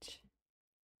find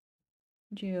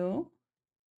Joe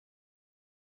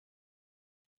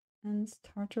and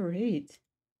start a rate.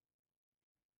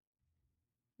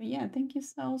 But yeah, thank you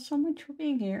so much for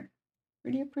being here.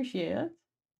 Really appreciate it.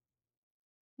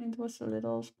 It was a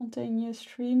little spontaneous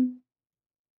stream.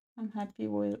 I'm happy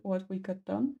with what we got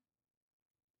done.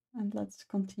 And let's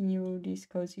continue these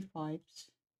cozy vibes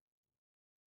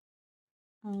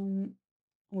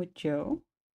with Joe.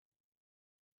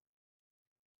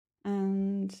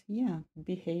 And yeah,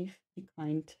 behave, be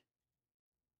kind.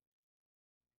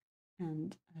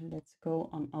 And let's go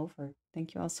on over.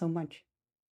 Thank you all so much.